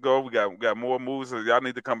a lot to go. We got more movies. So y'all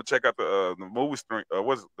need to come and check out the movie stream.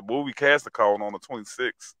 What's the movie cast calling on the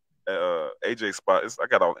 26th at AJ spot. I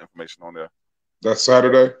got all the information on there. That's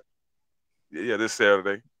Saturday. Yeah, this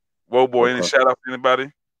Saturday. Whoa, boy, any shout out to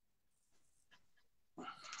anybody?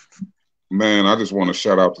 Man, I just want to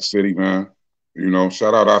shout out the city, man. You know,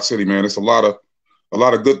 shout out our city, man. It's a lot of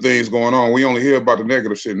good things going on. We only hear about the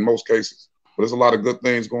negative shit in most cases, but there's a lot of good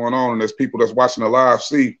things going on, and there's people that's watching the live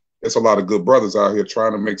see. There's a lot of good brothers out here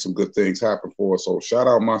trying to make some good things happen for us. So shout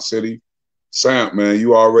out my city. Samp, man,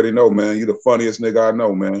 you already know, man. You the funniest nigga I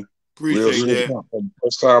know, man. Appreciate that.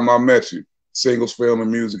 First time I met you. Singles, film,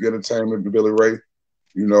 and music, entertainment, Billy Ray,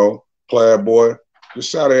 you know, Plaid Boy.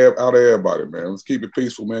 Just shout out to everybody, man. Let's keep it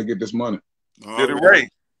peaceful, man. Get this money. Billy Ray.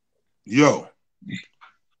 Yo.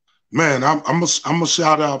 Man, I'm a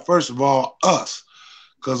shout out, first of all, us.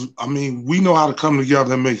 Because, I mean, we know how to come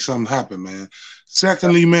together and make something happen, man.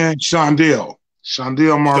 Secondly, man, Shondell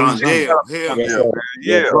Maurice. Radio,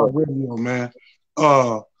 man.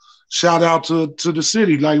 Shout out to the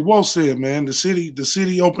city. Like Wo said, man, the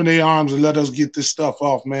city opened their arms and let us get this stuff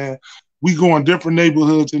off, man. We go in different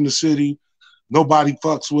neighborhoods in the city. Nobody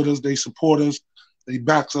fucks with us. They support us. They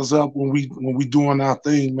backs us up when we doing our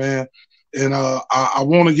thing, man. And I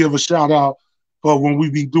want to give a shout out for when we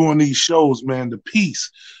be doing these shows, man, the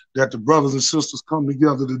peace that the brothers and sisters come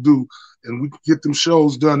together to do, and we get them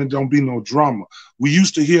shows done and don't be no drama. We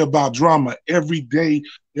used to hear about drama every day,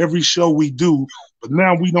 every show we do, but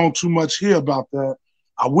now we don't too much hear about that.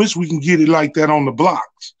 I wish we can get it like that on the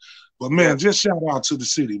blocks. But, man, just shout out to the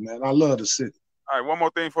city, man. I love the city. All right, one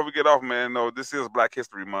more thing before we get off, man. No, this is Black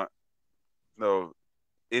History Month. No,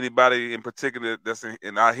 anybody in particular that's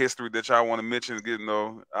in our history that y'all want to mention,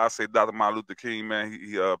 I say Dr. Martin Luther King, man.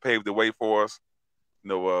 He paved the way for us.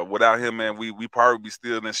 Without him, man, we probably be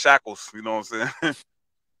still in shackles. You know what I'm saying?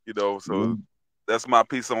 So that's my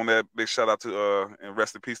piece on that. Big shout out to and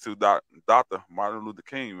rest in peace to Dr. Martin Luther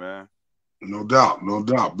King, man. No doubt.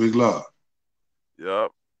 Big love. Yep.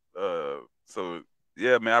 So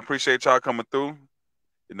yeah, man, I appreciate y'all coming through.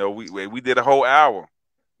 We did a whole hour.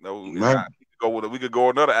 We could go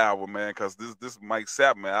another hour, man, because this Mike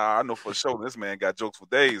Sapp, man, I know for sure this man got jokes for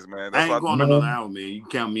days, man. That's I ain't going another hour, man. You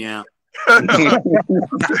count me out. Count me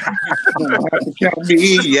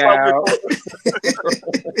out.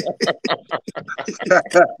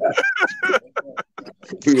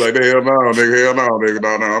 He's like, hell no, nigga. No,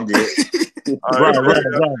 I'm good. Right.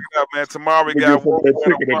 Man, tomorrow we got Wo Boy. 3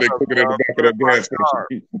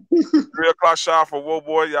 o'clock sharp for Wo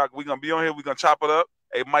Boy. Y'all, we gonna be on here. We gonna chop it up.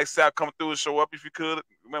 Hey, Mike Sapp, come through and show up if you could.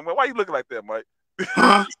 Man, why you looking like that, Mike?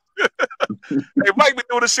 Huh? Hey, Mike be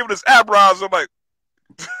doing this shit with his eyebrows. I'm like,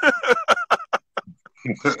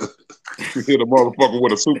 you hit a motherfucker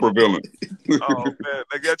with a super villain. Oh man,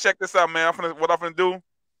 nigga, check this out, man. What I'm finna do.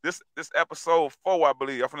 This episode 4, I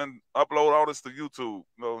believe. I'm finna upload all this to YouTube.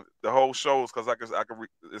 The whole shows, because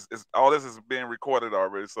all this is being recorded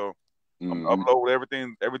already. So I'm gonna upload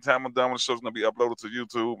everything. Every time I'm done with the show, it's gonna be uploaded to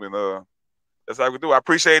YouTube, and that's how we do. I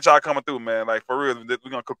appreciate y'all coming through, man. Like, for real, we're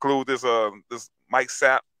gonna conclude this Mike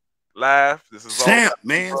Sapp live. This is Samp,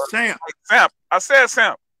 man. Samp. Samp. I said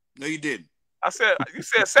Samp. No, you didn't. You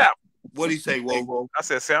said Samp. What'd he say, Wo? I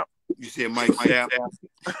said Samp. You said Mike Sapp.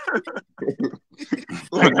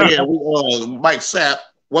 Yeah, Mike Sapp.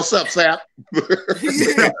 What's up, Sapp? That's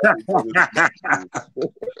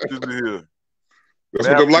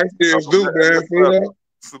what the light skins do, man.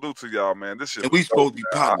 Salute to y'all, man. This shit. And we supposed to be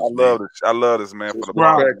partners. I love this, man. For the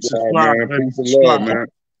man. Peace and love, man.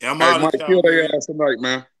 Yeah, I'm hey, Mike, kill their ass tonight,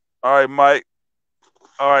 man. All right, Mike.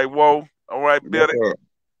 All right, Wo. All right, Billy.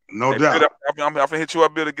 No doubt. I'm gonna hit you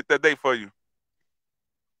up, Billy, to get that date for you.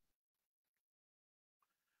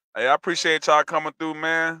 Hey, I appreciate y'all coming through,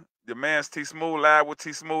 man. Your man's T Smoove, live with T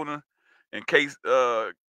Smoove and K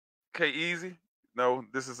EZZY.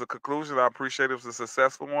 This is a conclusion. I appreciate it was a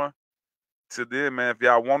successful one. Till then, man, if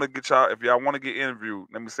y'all want to get interviewed,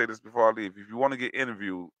 let me say this before I leave. If you want to get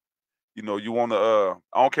interviewed, you want to,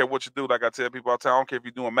 I don't care what you do. Like I tell people all the time, I don't care if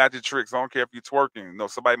you're doing magic tricks. I don't care if you're twerking.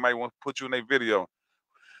 Somebody might want to put you in a video.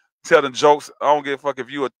 Tell them jokes. I don't give a fuck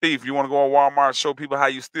if you a thief. You want to go on Walmart and show people how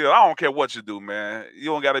you steal. I don't care what you do, man. You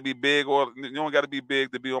don't got to be big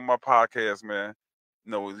to be on my podcast, man.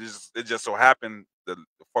 It just so happened the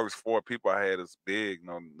first 4 people I had is big.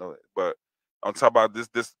 But I'm talking about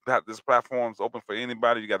this platform's open for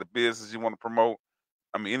anybody. You got a business you want to promote.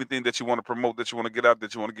 I mean, anything that you want to promote, that you want to get out,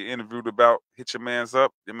 that you want to get interviewed about, hit your man's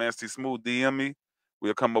up. Your man's T Smoove, DM me.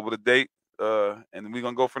 We'll come up with a date, and we're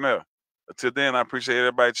going to go from there. Until then, I appreciate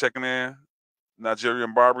everybody checking in.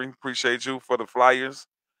 Nigerian Barbary, appreciate you for the flyers,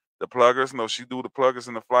 the pluggers. No, she do the pluggers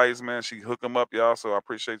and the flyers, man. She hook them up, y'all, so I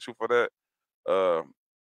appreciate you for that.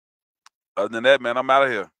 Other than that, man, I'm out of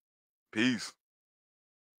here. Peace.